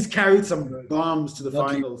 Like, he's carried some bombs to the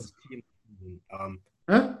finals.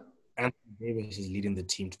 Anthony Davis is leading the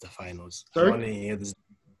team to the finals. Sorry? I want to hear this.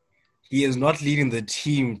 He is not leading the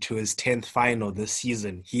team to his 10th final this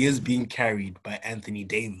season. He is being carried by Anthony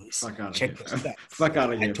Davis. Check the stats. Fuck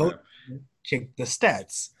out of here. Check the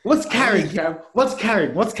stats. What's carrying, fam? What's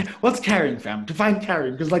carrying, fam? Define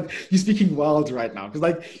carrying, because like you're speaking wild right now. Because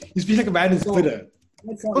like you speak like a man who's bitter.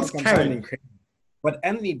 What's carrying? But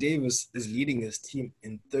Anthony Davis is leading his team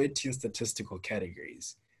in 13 statistical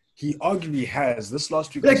categories. He arguably has this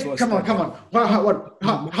last week. Like, come on.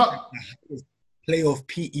 How? Playoff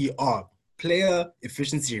PER, player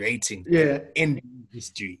efficiency rating. Yeah. In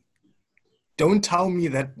history. Don't tell me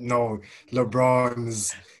that no,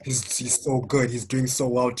 LeBron he's so good. He's doing so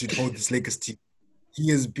well to hold this Lakers team.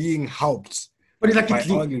 He is being helped. But he's like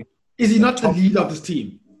is he not the leader of this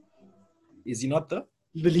team? Is he not the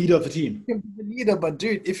leader of the team? The leader, but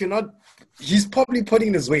dude, if you're not, he's probably putting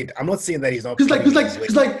in his weight. I'm not saying that he's not. Because ask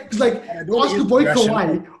your boy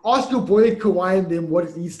Kawhi and them what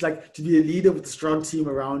it needs like to be a leader with a strong team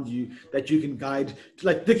around you that you can guide.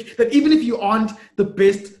 That even if you aren't the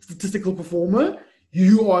best statistical performer,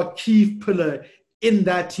 you are a key pillar in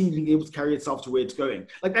that team being able to carry itself to where it's going.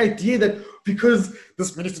 Like the idea that because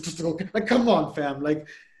this many statistical, like come on, fam, like.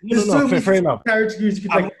 There's so many characters you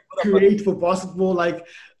could create for basketball. Like,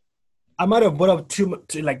 I might have brought up too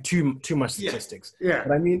much statistics. Yeah.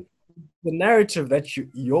 But I mean, the narrative that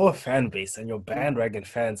your fan base and your bandwagon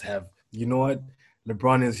fans have, you know what,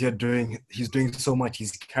 LeBron is here he's doing so much.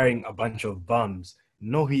 He's carrying a bunch of bums.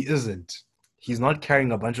 No, he isn't. He's not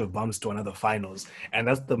carrying a bunch of bums to another finals, and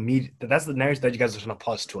that's the narrative that you guys are trying to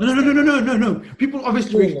pass to us. No. People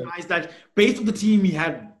obviously recognize that based on the team he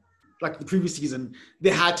had. Like the previous season, they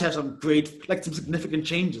had to have some significant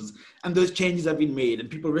changes. And those changes have been made, and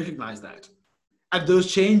people recognize that. And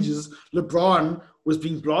those changes, LeBron was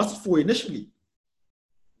being blasted for initially.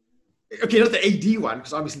 Okay, not the AD one,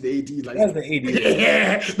 because obviously the AD... That's the AD.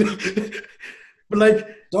 Yeah. But like...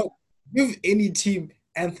 Don't give any team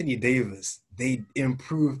Anthony Davis. They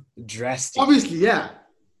improve drastically. Obviously, yeah.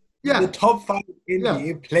 The top 5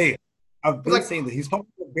 NBA player. I've been saying that he's probably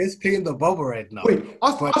the best player in the bubble right now.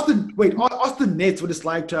 Ask the Nets what it's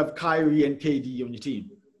like to have Kyrie and KD on your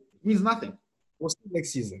team. It means nothing. We'll see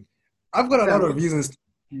next season. I've got a lot of reasons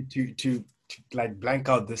to like blank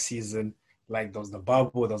out this season. Like there was the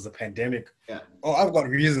bubble, there was the pandemic. Yeah. Oh, I've got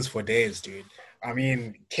reasons for days, dude. I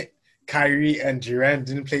mean, Kyrie and Durant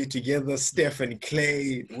didn't play together. Steph and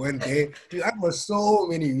Clay weren't there. Dude, I've got so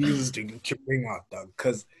many reasons to bring out, dog.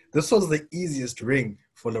 Because this was the easiest ring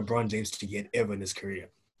for LeBron James to get ever in his career.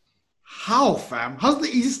 How, fam? How's the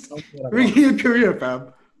easiest ring in your career,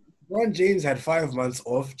 fam? LeBron James had 5 months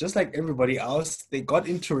off, just like everybody else. They got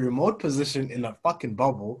into a remote position in a fucking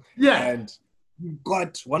bubble. Yeah. And you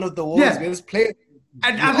got one of the world's best players.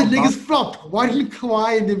 And other niggas flopped. Why didn't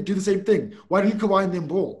Kawhi and them do the same thing? Why didn't Kawhi and them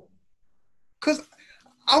ball? Because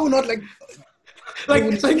I would not like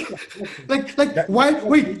why?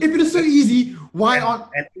 Wait, if it is so easy, why aren't?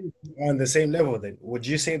 on the same level then. Would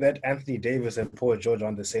you say that Anthony Davis and Paul George are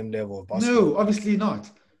on the same level of basketball? No, obviously not.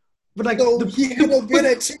 But like, So he had a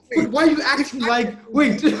better team. but why are you acting like?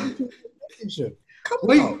 Wait, Come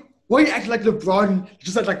wait. on. Why are you acting like LeBron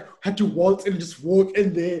just had to waltz in and just walk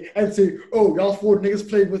in there and say, "Oh, y'all four niggas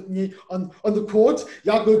playing with me on the court.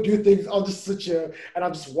 Y'all go do things. I'll just sit here and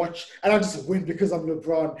I'll just watch and I'll just win because I'm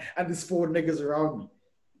LeBron and there's four niggas around me."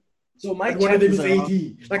 So my And one of them is chances are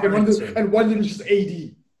AD. Like and one of them is just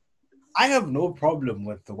AD. I have no problem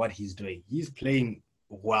with what he's doing. He's playing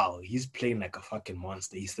well. He's playing like a fucking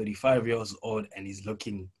monster. He's 35 years old and he's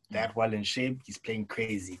looking that well in shape. He's playing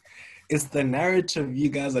crazy. It's the narrative you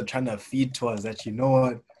guys are trying to feed to us that, you know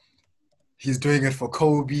what, he's doing it for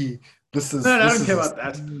Kobe. This is. No, I this don't is care a- about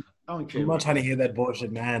that. I don't care. I'm not trying to hear that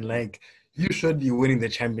bullshit, man. Like, you should be winning the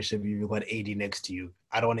championship if you've got AD next to you.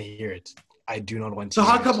 I don't want to hear it. I do not want to. So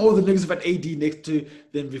hear how it. come all the niggas have had AD next to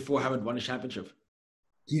them before haven't won a championship?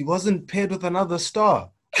 He wasn't paired with another star?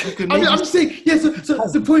 You could I mean, maybe- I'm just saying, yeah, so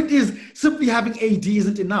the point is simply having AD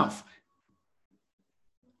isn't enough.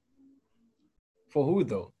 For who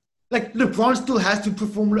though? Like LeBron still has to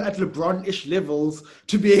perform at LeBron-ish levels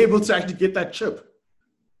to be able to actually get that chip.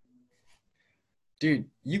 Dude,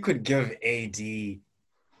 you could give AD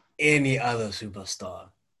any other superstar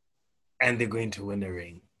and they're going to win a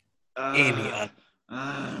ring. Any other.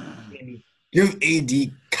 Give AD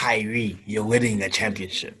Kyrie, you're winning a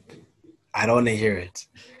championship. I don't want to hear it.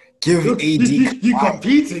 Give AD You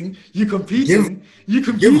competing. Give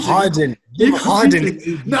Harden. Give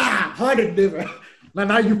Harden. Nah, Harden never.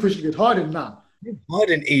 Now you pushing it. Harden, nah. Give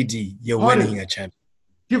Harden AD, you're Harden. winning a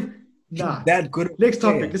championship. Nah. That good. Next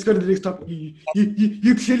topic. Let's go to the next topic.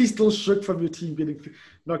 You clearly still shook from your team getting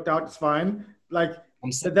knocked out. It's fine. Like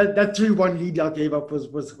that 3-1 lead y'all gave up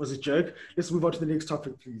was a joke. Let's move on to the next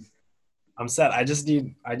topic, please. I'm sad. I just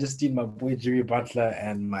need my boy Jimmy Butler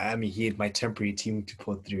and Miami Heat, my temporary team, to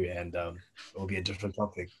pull through, and it will be a different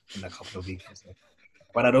topic in a couple of weeks.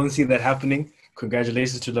 But I don't see that happening.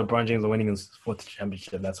 Congratulations to LeBron James on winning his 4th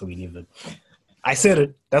championship. That's what we leave it. I said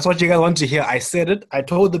it. That's what you guys want to hear. I said it. I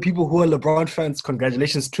told the people who are LeBron fans,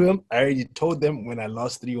 congratulations to him. I already told them when I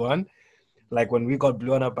lost 3-1. Like when we got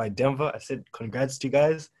blown up by Denver, I said, congrats to you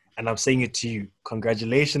guys. And I'm saying it to you.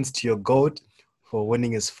 Congratulations to your GOAT for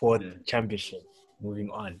winning his 4th championship. Moving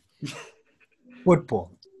on.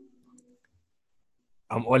 Football.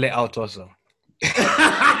 I'm Ole out also.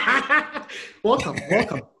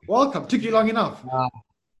 Welcome. Took you long enough.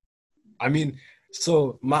 I mean,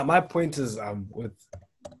 so my point is,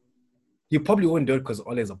 he probably wouldn't do it because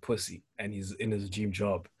Ole's a pussy and he's in his dream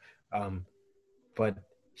job, but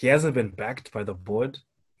he hasn't been backed by the board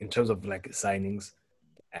in terms of like signings.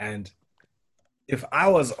 And if I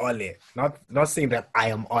was Ole, not saying that I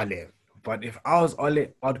am Ole, but if I was Ole,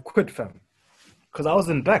 I'd quit, fam, because I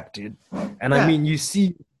wasn't backed, dude. And I mean, you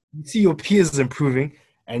see your peers improving,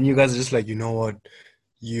 and you guys are just like, you know what?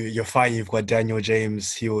 You're fine. You've got Daniel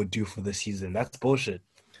James. He will do for the season. That's bullshit.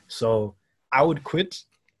 So I would quit.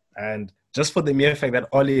 And just for the mere fact that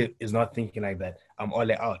Ole is not thinking like that, I'm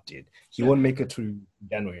Ole out, dude. He won't make it to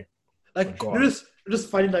January. Like, just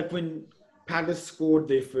finding like when Palace scored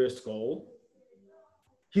their first goal,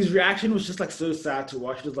 his reaction was just like so sad to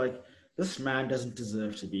watch. It was like, this man doesn't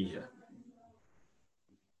deserve to be here.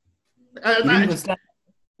 I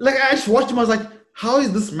just watched him. I was like, how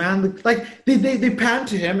is this man? Like they panned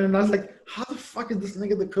to him, and I was like, how the fuck is this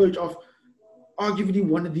nigga the coach of arguably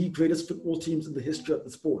one of the greatest football teams in the history of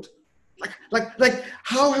the sport? Like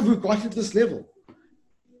how have we gotten to this level?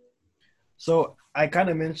 So I kind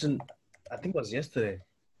of mentioned, I think it was yesterday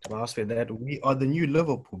to my housemate, that we are the new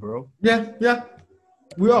Liverpool, bro. Yeah,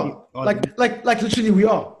 we are. Like literally we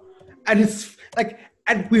are, and it's like.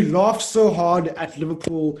 And we laughed so hard at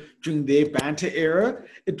Liverpool during their banter era.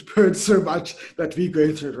 It hurts so much that we're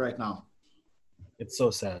going through it right now. It's so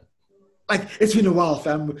sad. Like, it's been a while,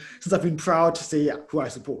 fam, since I've been proud to say who I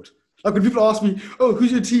support. Like, when people ask me, oh,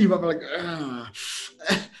 who's your team? I'm like,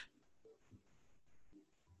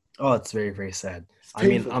 Oh, it's very, very sad. I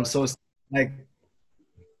mean, I'm so, like,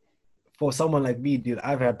 for someone like me, dude,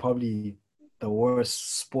 I've had probably the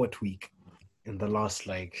worst sport week in the last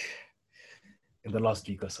week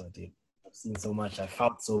or so, dude. I've seen so much. I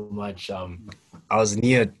felt so much. I was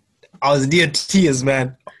near tears,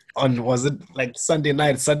 man. Was it like Sunday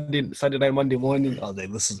night, Monday morning? I was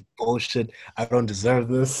like, this is bullshit. I don't deserve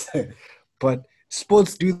this. But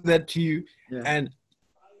sports do that to you. Yeah. And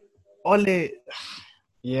Ole,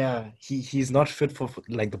 yeah, he's not fit for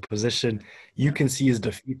like the position. You can see he's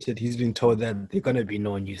defeated. He's been told that they're gonna be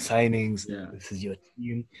no new signings. Yeah. This is your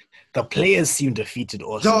team. The players seem defeated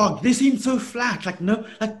also. Dog, they seem so flat. Like no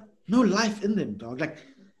life in them, dog. Like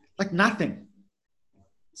Like nothing.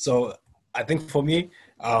 So I think for me,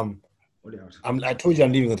 What else? I told you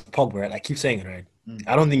I'm leaving with Pogba, right? I keep saying it, right?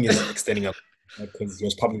 I don't think he's extending up because he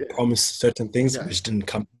was probably promised certain things which didn't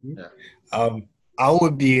come. Yeah. I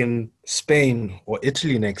would be in Spain or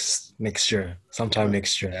Italy next year, sometime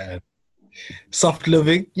next year. And soft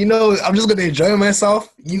living, I'm just gonna enjoy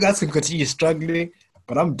myself. You guys can continue struggling,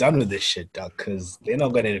 but I'm done with this shit, dog. Because they're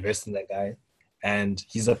not gonna invest in that guy, and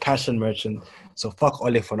he's a passion merchant. So fuck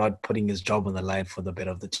Ole for not putting his job on the line for the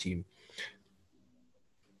better of the team.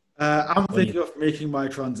 I'm thinking of making my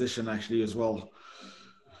transition actually as well.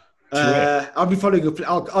 To I'll be following up.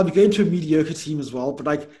 I'll be going to a mediocre team as well, but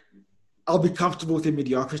like I'll be comfortable with the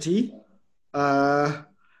mediocrity.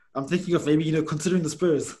 I'm thinking of maybe considering the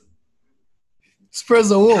Spurs.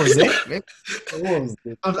 Spurs are wolves, eh? Wolves.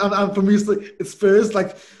 I'm for me it's Spurs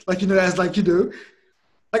like as like I don't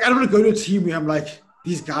want to go to a team where I'm like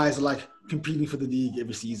these guys are like competing for the league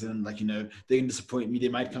every season. Like they can disappoint me. They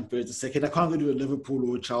might come first or second. I can't go to a Liverpool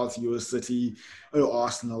or a Chelsea or a City or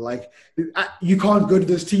Arsenal. Like you can't go to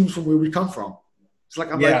those teams from where we come from. It's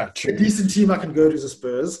like a decent team I can go to is the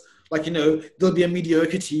Spurs. Like, there'll be a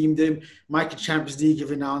mediocre team. They might get Champions League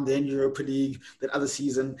every now and then, Europa League that other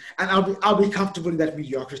season, and I'll be comfortable in that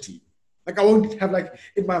mediocrity. Like I won't have like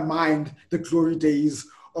in my mind the glory days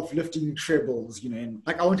of lifting trebles, and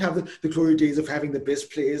like I won't have the glory days of having the best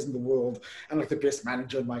players in the world and like the best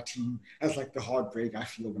manager in my team as like the heartbreak I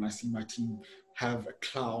feel when I see my team have a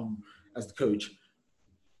clown as the coach.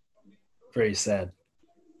 Very sad.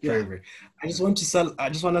 Very, very. I just want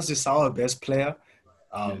us to sell our best player.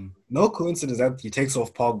 No coincidence that he takes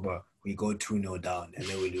off Pogba, we go 2-0 down, and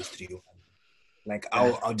then we lose 3-1. Like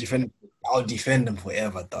I'll defend him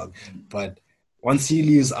forever, dog. But once he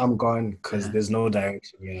leaves, I'm gone because there's no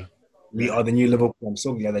direction. Yeah, we are the new Liverpool. I'm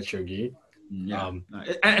so glad that you're gay. Yeah,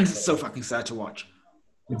 and it's so fucking sad to watch.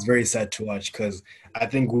 It's very sad to watch because I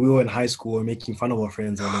think we were in high school, we're making fun of our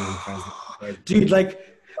friends. Dude, like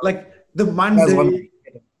the Monday.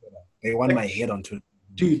 They won my head on Twitter.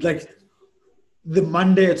 Dude, like the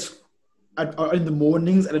Monday in the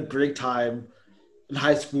mornings and at break time in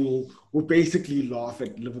high school, we basically laugh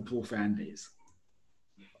at Liverpool fan days.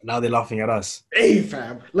 Now they're laughing at us. Hey,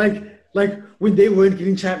 fam. Like when they weren't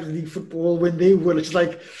getting Champions League football, when they were just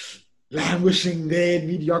like languishing there in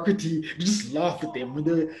mediocrity, you just laugh at them when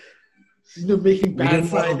they're making bad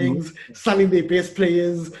signings, selling their best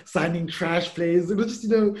players, signing trash players. It was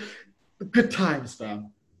just, good times,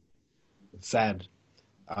 fam. It's sad.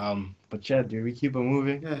 But yeah, dude, we keep it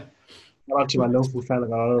moving. Yeah. Shout out to my local fan, like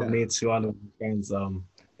a lot of mates who are local friends.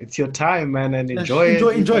 It's your time, man, and enjoy it.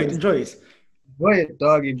 Enjoy it. Enjoy it,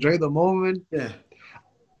 dog. Enjoy the moment. Yeah.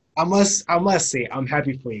 I must say, I'm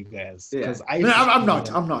happy for you guys. Because I'm not.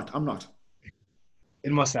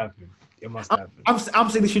 It must happen. I'm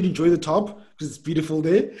saying they should enjoy the top because it's beautiful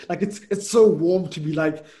there. Like it's so warm to be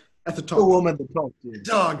like at the top. So warm at the top, dude.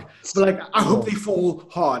 Dog. But like I hope they fall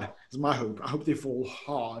hard. It's my hope. I hope they fall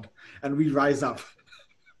hard and we rise up.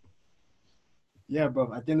 Yeah,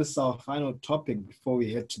 bro. I think this is our final topic before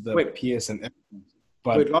we head to the PS and everything.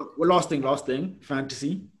 But last thing.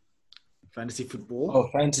 Fantasy football. Oh,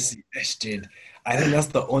 fantasy. Yes, dude. I think that's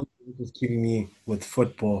the only thing that's keeping me with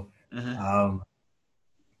football. Uh-huh.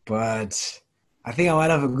 But I think I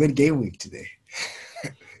might have a good game week today.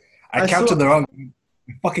 I captained the wrong.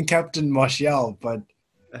 I fucking captained Martial, but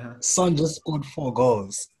Son just scored 4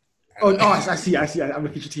 goals. I see. I'm looking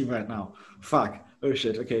at your team right now. Fuck. Oh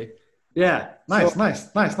shit. Okay. Yeah. Nice.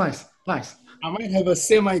 I might have a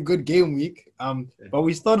semi-good game week. But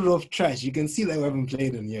we started off trash. You can see that we haven't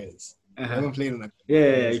played in years. We haven't played in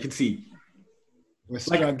Yeah, you can see. We're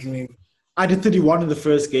struggling. I did 31 in the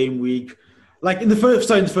first game week. In the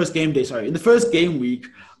first game day. In the first game week,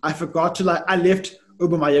 I forgot to I left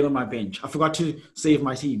Aubameyang on my bench. I forgot to save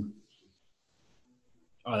my team.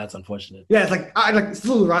 Oh, that's unfortunate. Yeah, it's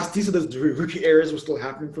still rusty, so the rookie errors were still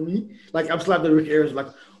happening for me. I'm still have the rookie errors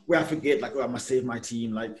where I forget I must save my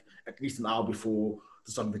team at least an hour before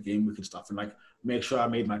the start of the game week and stuff, and make sure I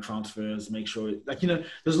made my transfers, make sure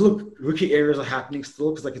there's rookie errors are happening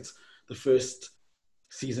still because it's the first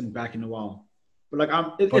season back in a while. But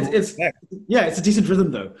it's a decent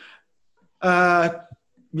rhythm though.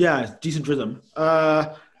 It's decent rhythm.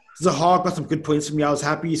 Zaha got some good points for me. I was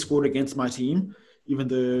happy he scored against my team, even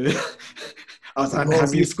though I was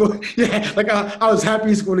happy he scored. Yeah, I was happy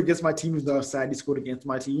he scored against my team, even though I was sad he scored against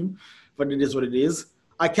my team. But it is what it is.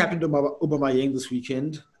 I captained Aubameyang this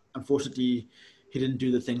weekend. Unfortunately, he didn't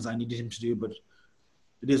do the things I needed him to do, but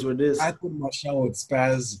it is what it is. I put Martial with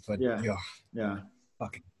Spurs, but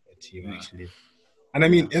fucking team actually. And I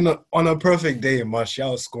mean, on a perfect day,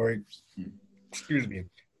 Martial scoring,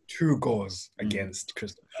 2 goals against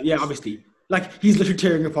Crystal Palace. Yeah, obviously. Like, he's literally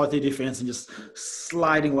tearing apart their defense and just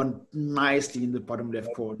sliding one nicely in the bottom left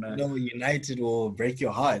corner. No, United will break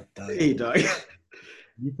your heart. Dog. Hey, dog.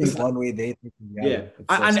 You think one way, they think the other. Yeah.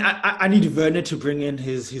 It's so- I need Werner to bring in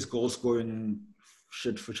his goal scoring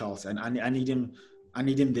shit for Chelsea. And I need him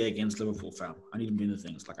there against Liverpool, fam. I need him doing the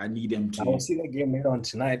things. Like, I need him I will to. see that game later on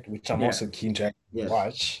tonight, which I'm also keen to Yes.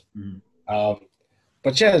 watch. Mhm.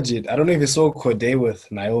 But yeah, dude, I don't know if you saw Corday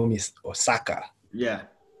with Naomi Osaka. Yeah.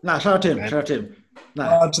 Nah, shout out to him. Man. Shout out to him. Nah.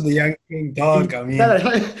 Shout out to the young king, dog. I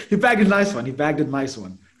mean, He bagged a nice one. He bagged a nice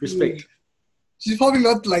one. Respect. she's probably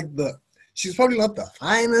not the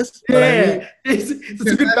finest. But I mean, it's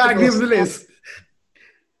a good bag, nevertheless.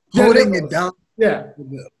 holding it down. Yeah. with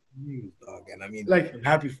the news, dog. And I mean, Like- I'm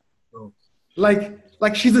happy for her.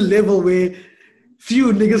 Like she's a level where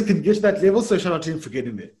few niggas can get to that level, so shout out to him for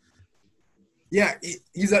getting there. Yeah,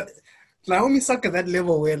 he's at Naomi Osaka at that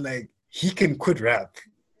level where like he can quit rap.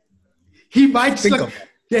 He might just Think like, of it.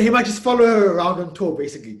 yeah, he might just follow her around on tour,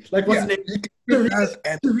 basically. Like what's Yeah, his name? he can quit rap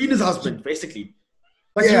and Serena's husband, basically.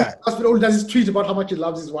 Like Yeah. Serena's husband all he does is tweet about how much he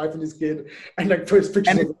loves his wife and his kid and like post pictures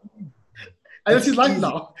And of them. And that's his life easy.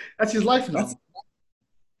 now. That's his life now. That's-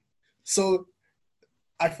 So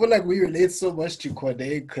I feel like we relate so much to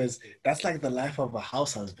Corday because that's like the life of a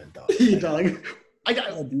house husband, dog. Dog. I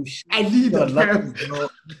got I need She's a that, lucky fam.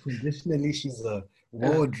 girl. Conditionally, she's a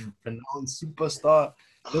world-renowned superstar.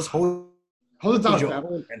 Just hold Hold it down, your fam.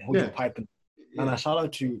 own and hold Yeah. your pipe. And I shout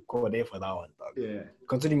out to Corday for that one, dog. Yeah.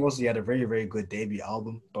 Considering also he had a very, very good debut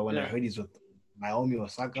album, but when I Yeah. heard he's with Naomi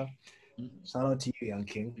Osaka, shout out to you, young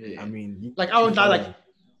king. Yeah. I mean, Like I would lie, like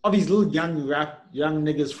of these little young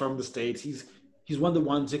niggas from the States, he's one of the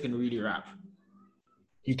ones who can really rap.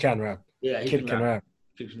 he can rap. Yeah, he Kid can rap.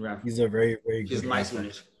 He can rap. He's a very, very He's good nice rapper.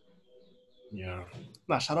 with it. Yeah.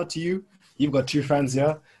 Nah, shout out to you. You've got 2 fans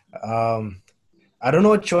here. I don't know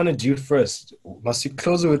what you want to do first. Must you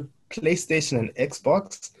close it with PlayStation and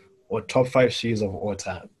Xbox or top 5 series of all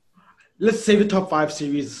time? Let's save the top 5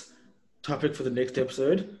 series topic for the next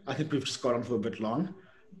episode. I think we've just gone on for a bit long.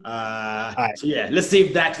 Aye. So yeah, let's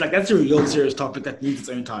save that. Like that's a real serious topic that needs its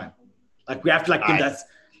own time. Like we have to like give Aye. that.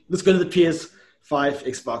 Let's go to the PS5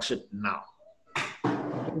 Xbox shit now.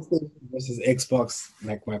 PlayStation versus Xbox,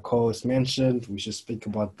 like my co-host mentioned, we should speak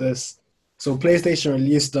about this. So PlayStation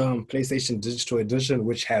released PlayStation Digital Edition,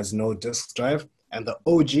 which has no disc drive, and the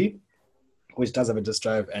OG, which does have a disc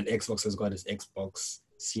drive, and Xbox has got its Xbox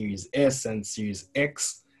Series S and Series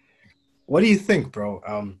X. What do you think, bro?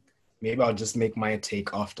 Maybe I'll just make my take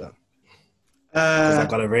after. Because I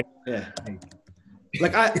got a very Yeah.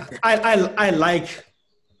 Like I like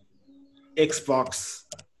Xbox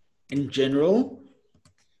in general.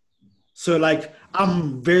 So like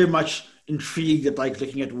I'm very much intrigued at like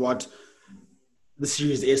looking at what the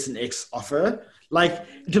Series S and X offer. Like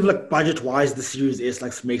in terms of like budget wise, the Series S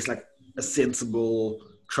like makes like a sensible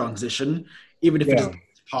transition, even if it Yeah. isn't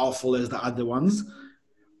as powerful as the other ones.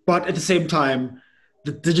 But at the same time,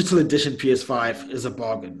 the digital edition PS5 is a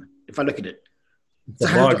bargain. If I look at it. it's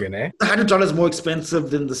a bargain, eh? It's $100 more expensive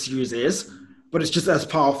than the Series S, but it's just as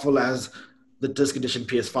powerful as the disc edition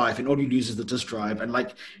PS5, and all you lose is the disc drive. And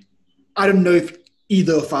like, I don't know if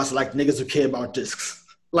either of us are like niggas who care about discs.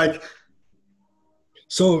 Like,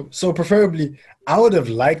 So preferably, I would have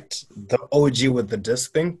liked the OG with the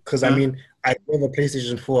disc thing because I Uh-huh. mean, I have a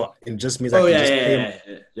PlayStation 4. It just means I oh can yeah, just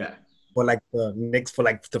pay yeah. for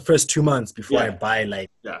like the first 2 months before I Yeah. buy like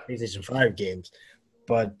Yeah. PlayStation 5 games.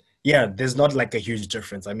 But yeah, there's not like a huge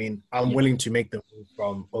difference. I mean, I'm willing to make the move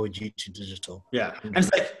from OG to digital. Yeah. And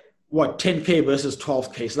it's like, what, 10K versus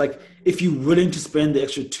 12K. So like, if you're willing to spend the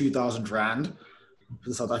extra 2,000 Rand for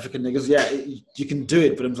the South African niggas, yeah, you can do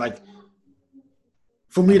it. But I'm like,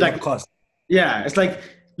 for me, like, cost. yeah, it's like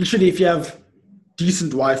literally if you have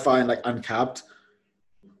decent Wi-Fi and like uncapped,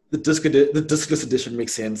 the discless edition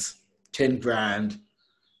makes sense. 10 grand.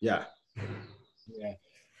 Yeah. Yeah.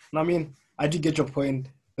 No, I mean, I do get your point.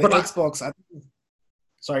 The But Xbox,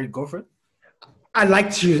 sorry, go for it. I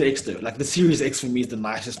like Series X though. Like the Series X for me is the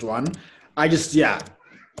nicest one. I just, yeah.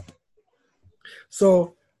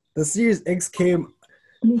 So the Series X came.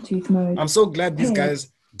 Bluetooth mode. I'm so glad these Hey.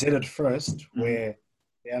 guys did it first, where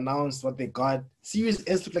they announced what they got. Series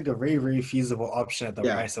S looked like a very, very feasible option at the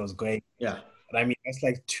Yeah. price that was going. Yeah. But I mean, that's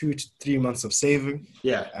like 2 to 3 months of saving,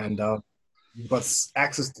 Yeah. and you've got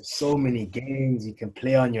access to so many games. You can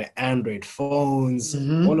play on your Android phones,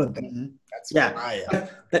 Mhm. all of that. Mhm. That's Yeah.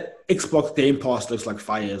 fire. That Xbox Game Pass looks like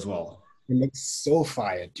fire as well. It looks so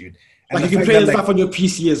fire, dude. And Like the you can fact play that, the stuff on your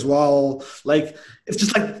PC as well. Like it's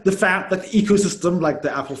just like the ecosystem, like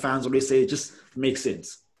the Apple fans always say, it just makes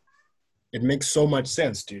sense. It makes so much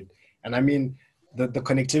sense, dude. And I mean, the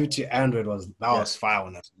connectivity to Android was fire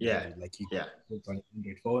on us. Yeah. Like you Yeah. put on an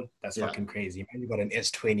Android phone, that's Yeah. fucking crazy. Man, you got an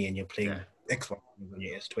S20 and you're playing Yeah. Xbox on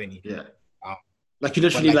your S20. Yeah. Um, Like you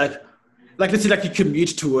literally but like let's say like you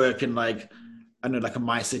commute to work in like I don't know, like a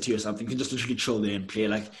My City or something. You can just literally chill there and play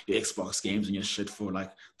like your Xbox games and your shit for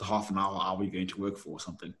like the half an hour you're going to work for or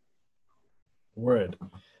something. Word.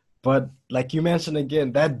 But like you mentioned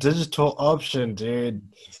again, that digital option, dude.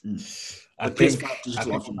 I The think PS5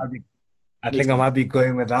 digital option. I think I might be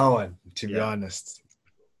going with that one, to be Yeah. honest.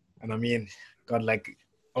 And I mean, got like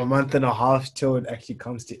a month and a half till it actually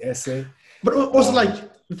comes to SA. But also, like,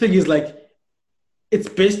 the thing is, like, it's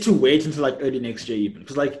best to wait until, like, early next year even.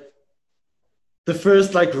 Because, like, the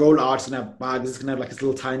first, like, rollout's going to have bugs. It's going to have, like, its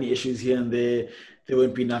little tiny issues here and there. There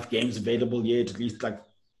won't be enough games available yet, at least, like,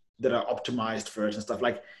 that are optimized for it and stuff.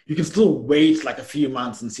 Like, you can still wait, like, a few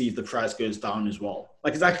months and see if the price goes down as well.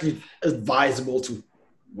 Like, it's actually advisable to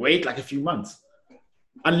wait, like, a few months.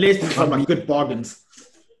 Unless you find, like, good bargains.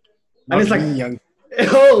 And it's like... young,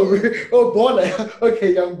 oh, baller.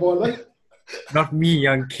 Okay, young baller. not me,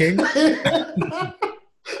 young king.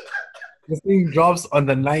 This thing drops on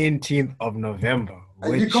the 19th of November,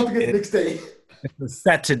 And you which copying it is next day. a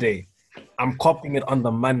Saturday. I'm copying it on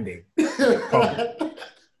the Monday.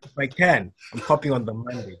 If I can, I'm copying on the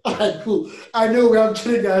Monday. Alright, cool. I know where I'm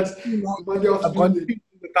chilling at Monday I've gone afternoon.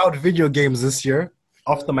 without video games this year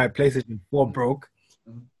after my PlayStation 4 broke.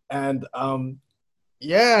 And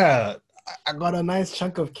yeah, I got a nice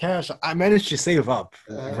chunk of cash. I managed to save up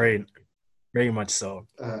very, very much so.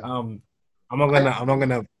 I'm not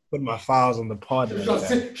gonna put my files on the pod.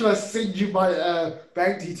 Should I send you my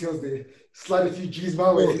bank details there? Slide a few G's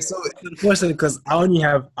my way. So it's unfortunate because I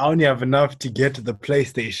only have enough to get to the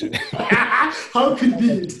PlayStation. How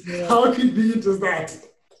convenient! How convenient is that?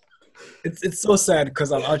 It's so sad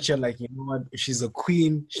because I'm out here like, you know what? If she's a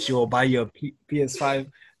queen, she will buy you a PS5.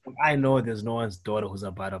 I know there's no one's daughter who's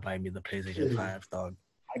about to buy me the PlayStation 5, dog.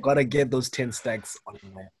 I gotta get those 10 stacks on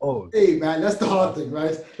my own. Hey man, that's the hard thing,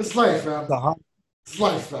 right? It's life, fam. It's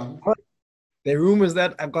life, fam. The rumors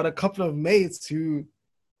that I've got a couple of mates who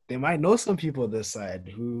they might know some people this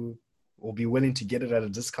side who will be willing to get it at a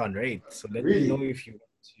discount rate. So let me know if you want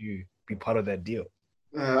to be part of that deal.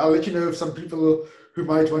 I'll let you know if some people who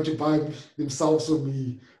might want to buy themselves or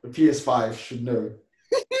me a PS5 should know.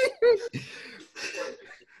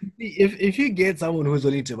 If you get someone who's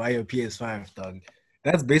willing to buy your PS5, dog,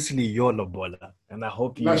 that's basically your lobola. And I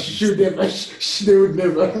hope you... No, she would never. They would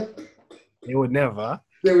never. They would never?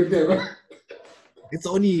 They would never. It's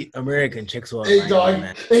only American chicks who are Hey, dog.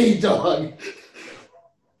 Hey, dog.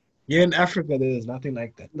 Here in Africa, there's nothing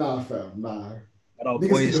like that. Nah, fam. Nah. But our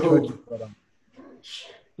boys so,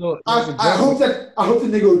 I hope the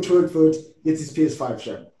nigga who twerk for it gets his PS5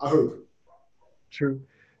 shot. I hope. True.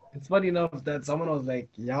 It's funny enough that someone was like,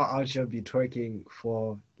 y'all out here be twerking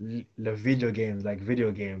for the video games, like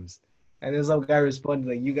video games. And then some guy responded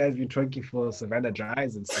like, you guys be twerking for Savannah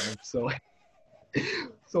Dries and stuff. So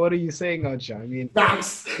what are you saying out here? I mean,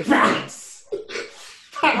 facts. It's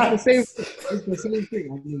the same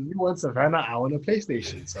thing. I mean, you want Savannah, I want a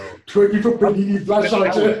PlayStation. So twerking for Panini Flash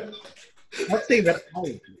out here. Not saying that I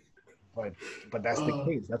would do, but that's the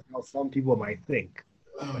case. That's how some people might think.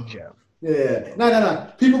 But yeah. Yeah.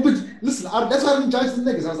 No. People would listen. That's why I didn't judge the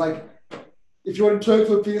niggas. I was like, if you want to twerk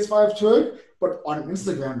for a PS5, twerk. But on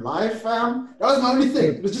Instagram Live, fam, that was my only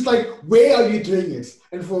thing. It was just like, where are you doing it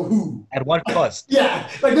and for who? At what cost? Yeah,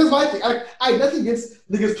 like that's my thing. I had nothing against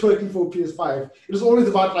niggas twerking for a PS5. It was always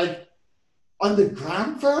about like on the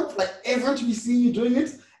gram, fam. Like everyone should be seeing you doing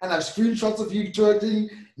it, and I have screenshots of you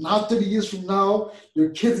twerking. Now, 30 years from now, your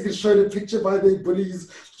kids get showed a picture by their bullies.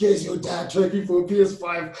 Here's your dad twerking for a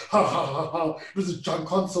PS5. Ha ha ha ha. It was a junk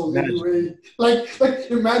console anyway. Like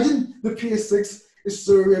imagine the PS6 is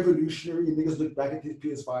so revolutionary, and niggas look back at the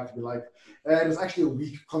PS5 and be like, it was actually a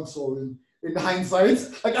weak console in hindsight.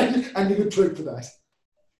 Like I nigga twerk for that.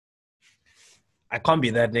 I can't be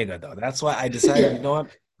that nigga though. That's why I decided, you know what?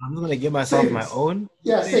 I'm gonna give myself my own.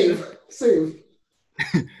 Yeah, save.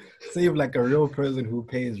 Save like a real person who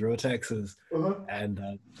pays real taxes, and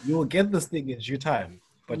you will get this thing in due time.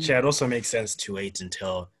 But yeah, it also makes sense to wait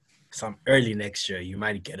until some early next year. You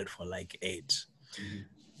might get it for like 8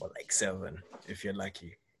 or like 7 if you're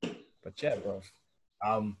lucky. But yeah, bro.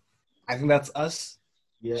 I think that's us.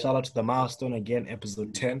 Yeah. Shout out to the milestone again,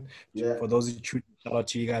 episode 10. Yeah. For those of you, shout out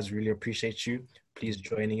to you guys. Really appreciate you. Please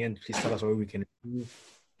joining in. Please tell us where we can improve.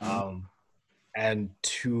 And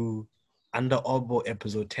to Under Obo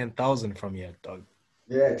episode 10,000 from here, dog.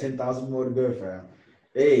 Yeah, 10,000 more to go, fam.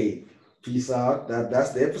 Hey, peace out.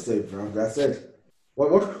 That's the episode, bro. That's it.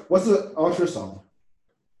 What's the outro song?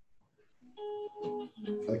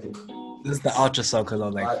 Okay. This is the outro song because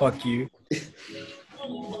I'm like, fuck you.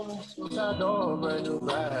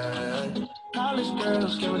 College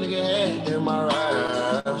girls give a nigga head in my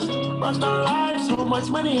raps. Rockstar life, so much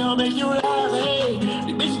money, I'll make you laugh. Hey,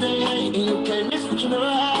 the bitch they hate, and you can't miss what you never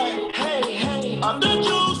had. Hey, off the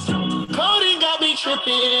juice, coding got me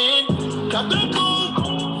tripping. Cut the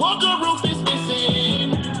coupe, walker roof is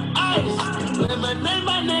missing. Ice, lemonade,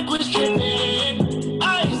 my neck was tripping.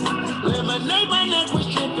 Ice, lemonade, my neck was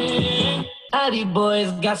tripping. Addy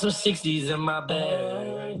boys got some 60s in my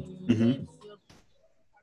bag.